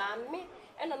tete me ba me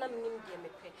e na na me nim dia me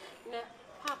pe. Na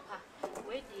papa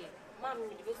we die mam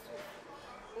me de besu.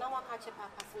 Na waka che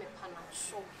papa se me pana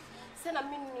show. Se na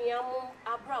me nuam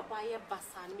abraba ye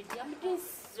basa me dia me din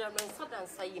sramen so dan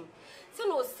sayim. Se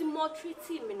no si mo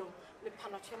treat me no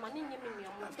panoche mani nye me nua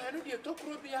mo. Abere de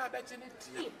tokuro bi a be chene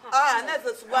ti. Ah, na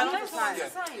se suwa no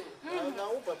sai. Na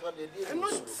wo papa de di. Ama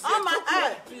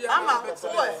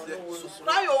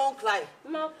cry your own cry.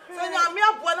 No. So nya me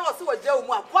aboa na wo se wo gya wo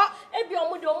mu akwa. Ebi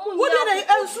omo de omo nya. Wo de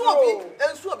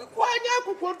ensu obi kwa. Anya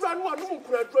akukwo dra no no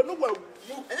mukura no wa wu.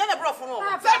 Enya na brofo no.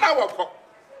 Say na wo ko.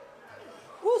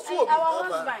 Who's obi? Our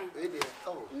husband.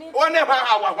 One ha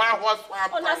awa hwa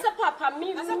Ona se papa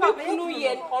mi kunu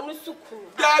ye onu suku.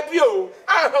 Dabi o.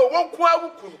 Ah won ko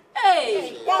awuku.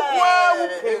 Eh. Won ko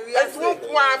awuku. Esi won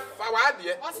ko afa wa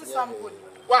de. What's sample?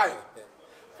 Why?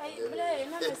 Ay bre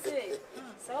na me say.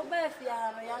 So ba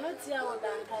fia no ya no tia wo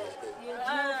dan kai. You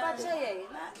fa che ye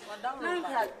na. Na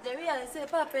nka the way say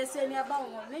papa say ni aba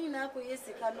won. Na nyina ko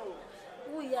yesika no.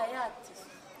 Wo ya ya ati.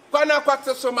 Kwana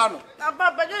kwate so ma no. Na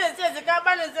papa je say sika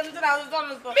ba ne sem tina so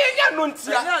no so. Me nya no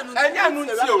ntia. Enya no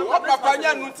ntia o. O papa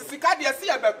nya no ntia sika de se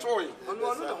ya betoy.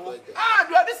 Ah,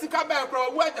 do ade sika ba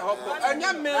ekro wo aja hoko.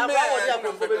 Enya me.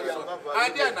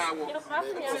 Ade na wo.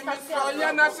 So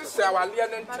nya na sese awale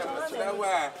na ntam na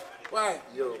wa. Why?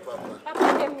 Yo, papa.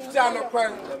 Jano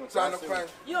kwan.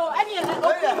 Yo, ani e no ko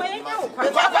me nya wo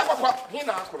kwa. Papa,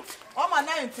 hina akro. O ma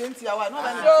 920 awa no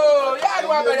ba. Yo, ya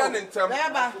no aba ya ntam.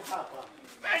 Beba.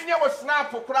 Menye wo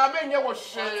snap kura menye wo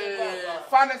hwe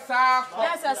fane sa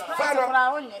Yes, sprite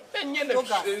kura onye. menye na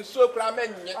nso kura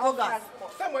menye Oga.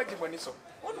 Samo adi mani so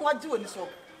Wonu waji woni so.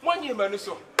 monye mani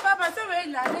so Papa se we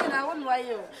na wonu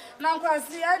waye o. Na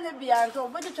nkwasi anye bia nto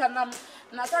obetwa nam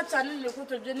na ta cha ne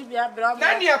lekuto dwene bia bra mo.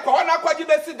 na ne ko na kwaji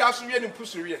besi da so wie ne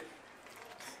mpusurie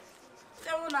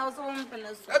Se wona so mpene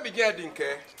so. abigya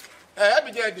dinke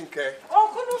o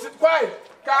kunu kwai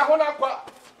ka ho na kwa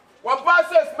one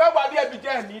passes me wali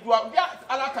abigya ni do bia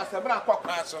alaka semra kwa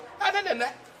kwa so ade ne na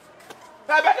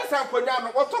be de sankonya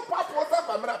no wo to papo sa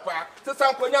famra pa se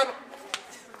sankonya no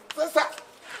sesa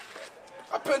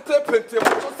apente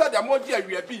mo sa dia mo di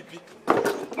awia bibi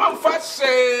mo fa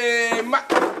she ma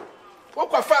wo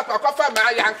kwa fa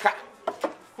ma yanka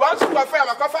wo so kwa fa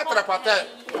ma kwa fa trapata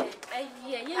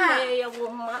Ye wo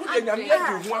ma. enya me di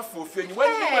hu afofie ni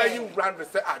wani wa yi brand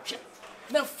se atwe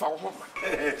na fa wo ma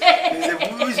C'est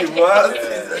bouge moi,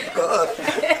 c'est God.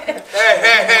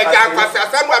 Ja kwasi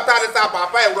asem wa tare sa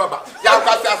papa e roba ja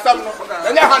kwasi asem no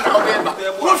enya ha na wo ba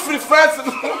wo free friends no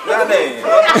Na ne.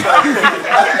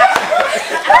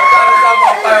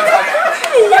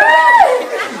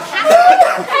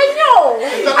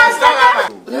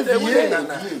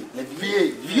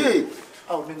 Vieux.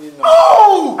 Oh, menino.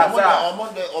 Oh!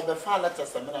 Amonde obefa letter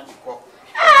semina ko.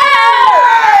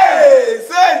 Hey!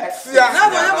 Sentia. Na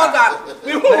wo moga.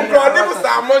 Ni hu ko ni bu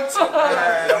sa monti.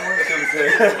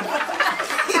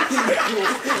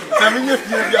 Saminye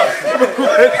fie bia.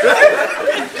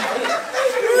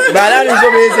 Bala ni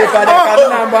so be se fa de kan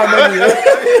na mba mani.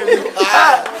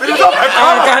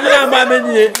 Kan na mba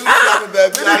mani.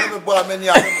 Baby, I am bo mani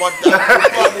am boda.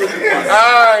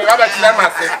 Ya ba tira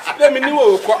mase. Le mi ni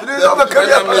wo ko.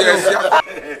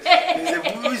 C'est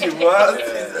bouge moi,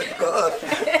 c'est God.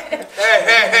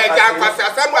 Ja kwasi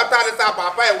asem wa tare sa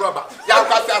papa e roba ja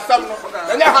kwasi asem no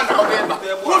enya ha na wo ba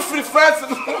wo free friends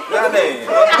no Na ne.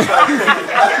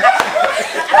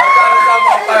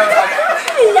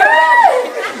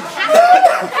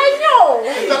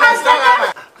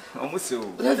 Almoço.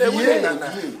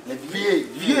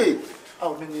 Vieux.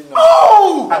 Oh, menino.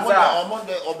 Oh!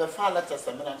 Amonde obefa letter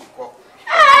semina ko.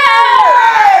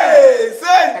 Hey!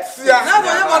 Sentia. Na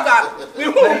wo moga. Ni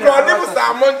hu ko ni bu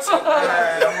sa monti.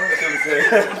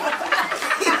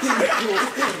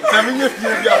 Saminye fie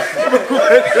bia.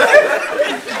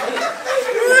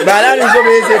 Bala ni so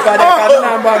be se fa de kan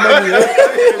na mba mani.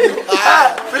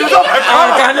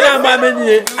 Kan na mba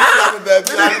mani.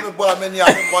 Baby, I am bo mani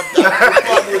am boda.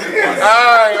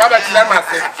 Ya ba tira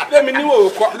mase. Le mi ni wo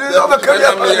ko.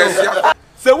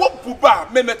 Se wo puba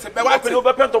me mete be wa Open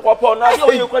over pen to kwa na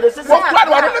yo you kwa de sese. wo kwa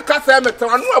do no ka se mete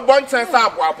anu e bon chen sa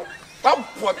aboabo. Ba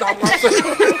bo da mo so.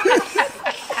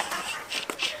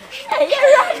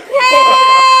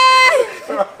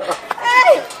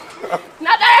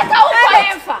 Na da ta wo kwa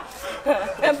enfa.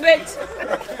 Bet.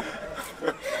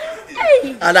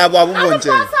 Ana bo abu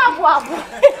bonche.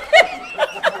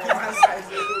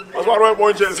 Ọsọ ọrọ ẹ̀pọ̀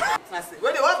ìjẹ́ sí. We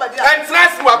dey wa ba dia.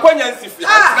 Entrance wa kwanya nsifi.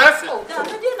 Entrance.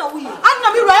 Anna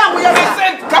mi ro ya mo ya.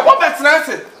 Listen, ka wo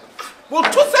entrance. Wo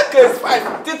 2 seconds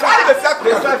 5. Ti ka be sa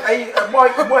case 5 ayi boy.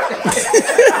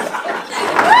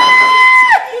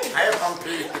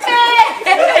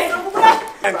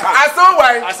 Aso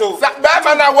why? Ba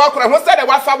ma na wo kra ho se de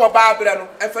wa fa wo ba abre no.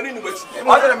 Enfani ni wachi.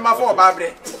 Mo de ma fa wo ba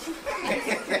abre.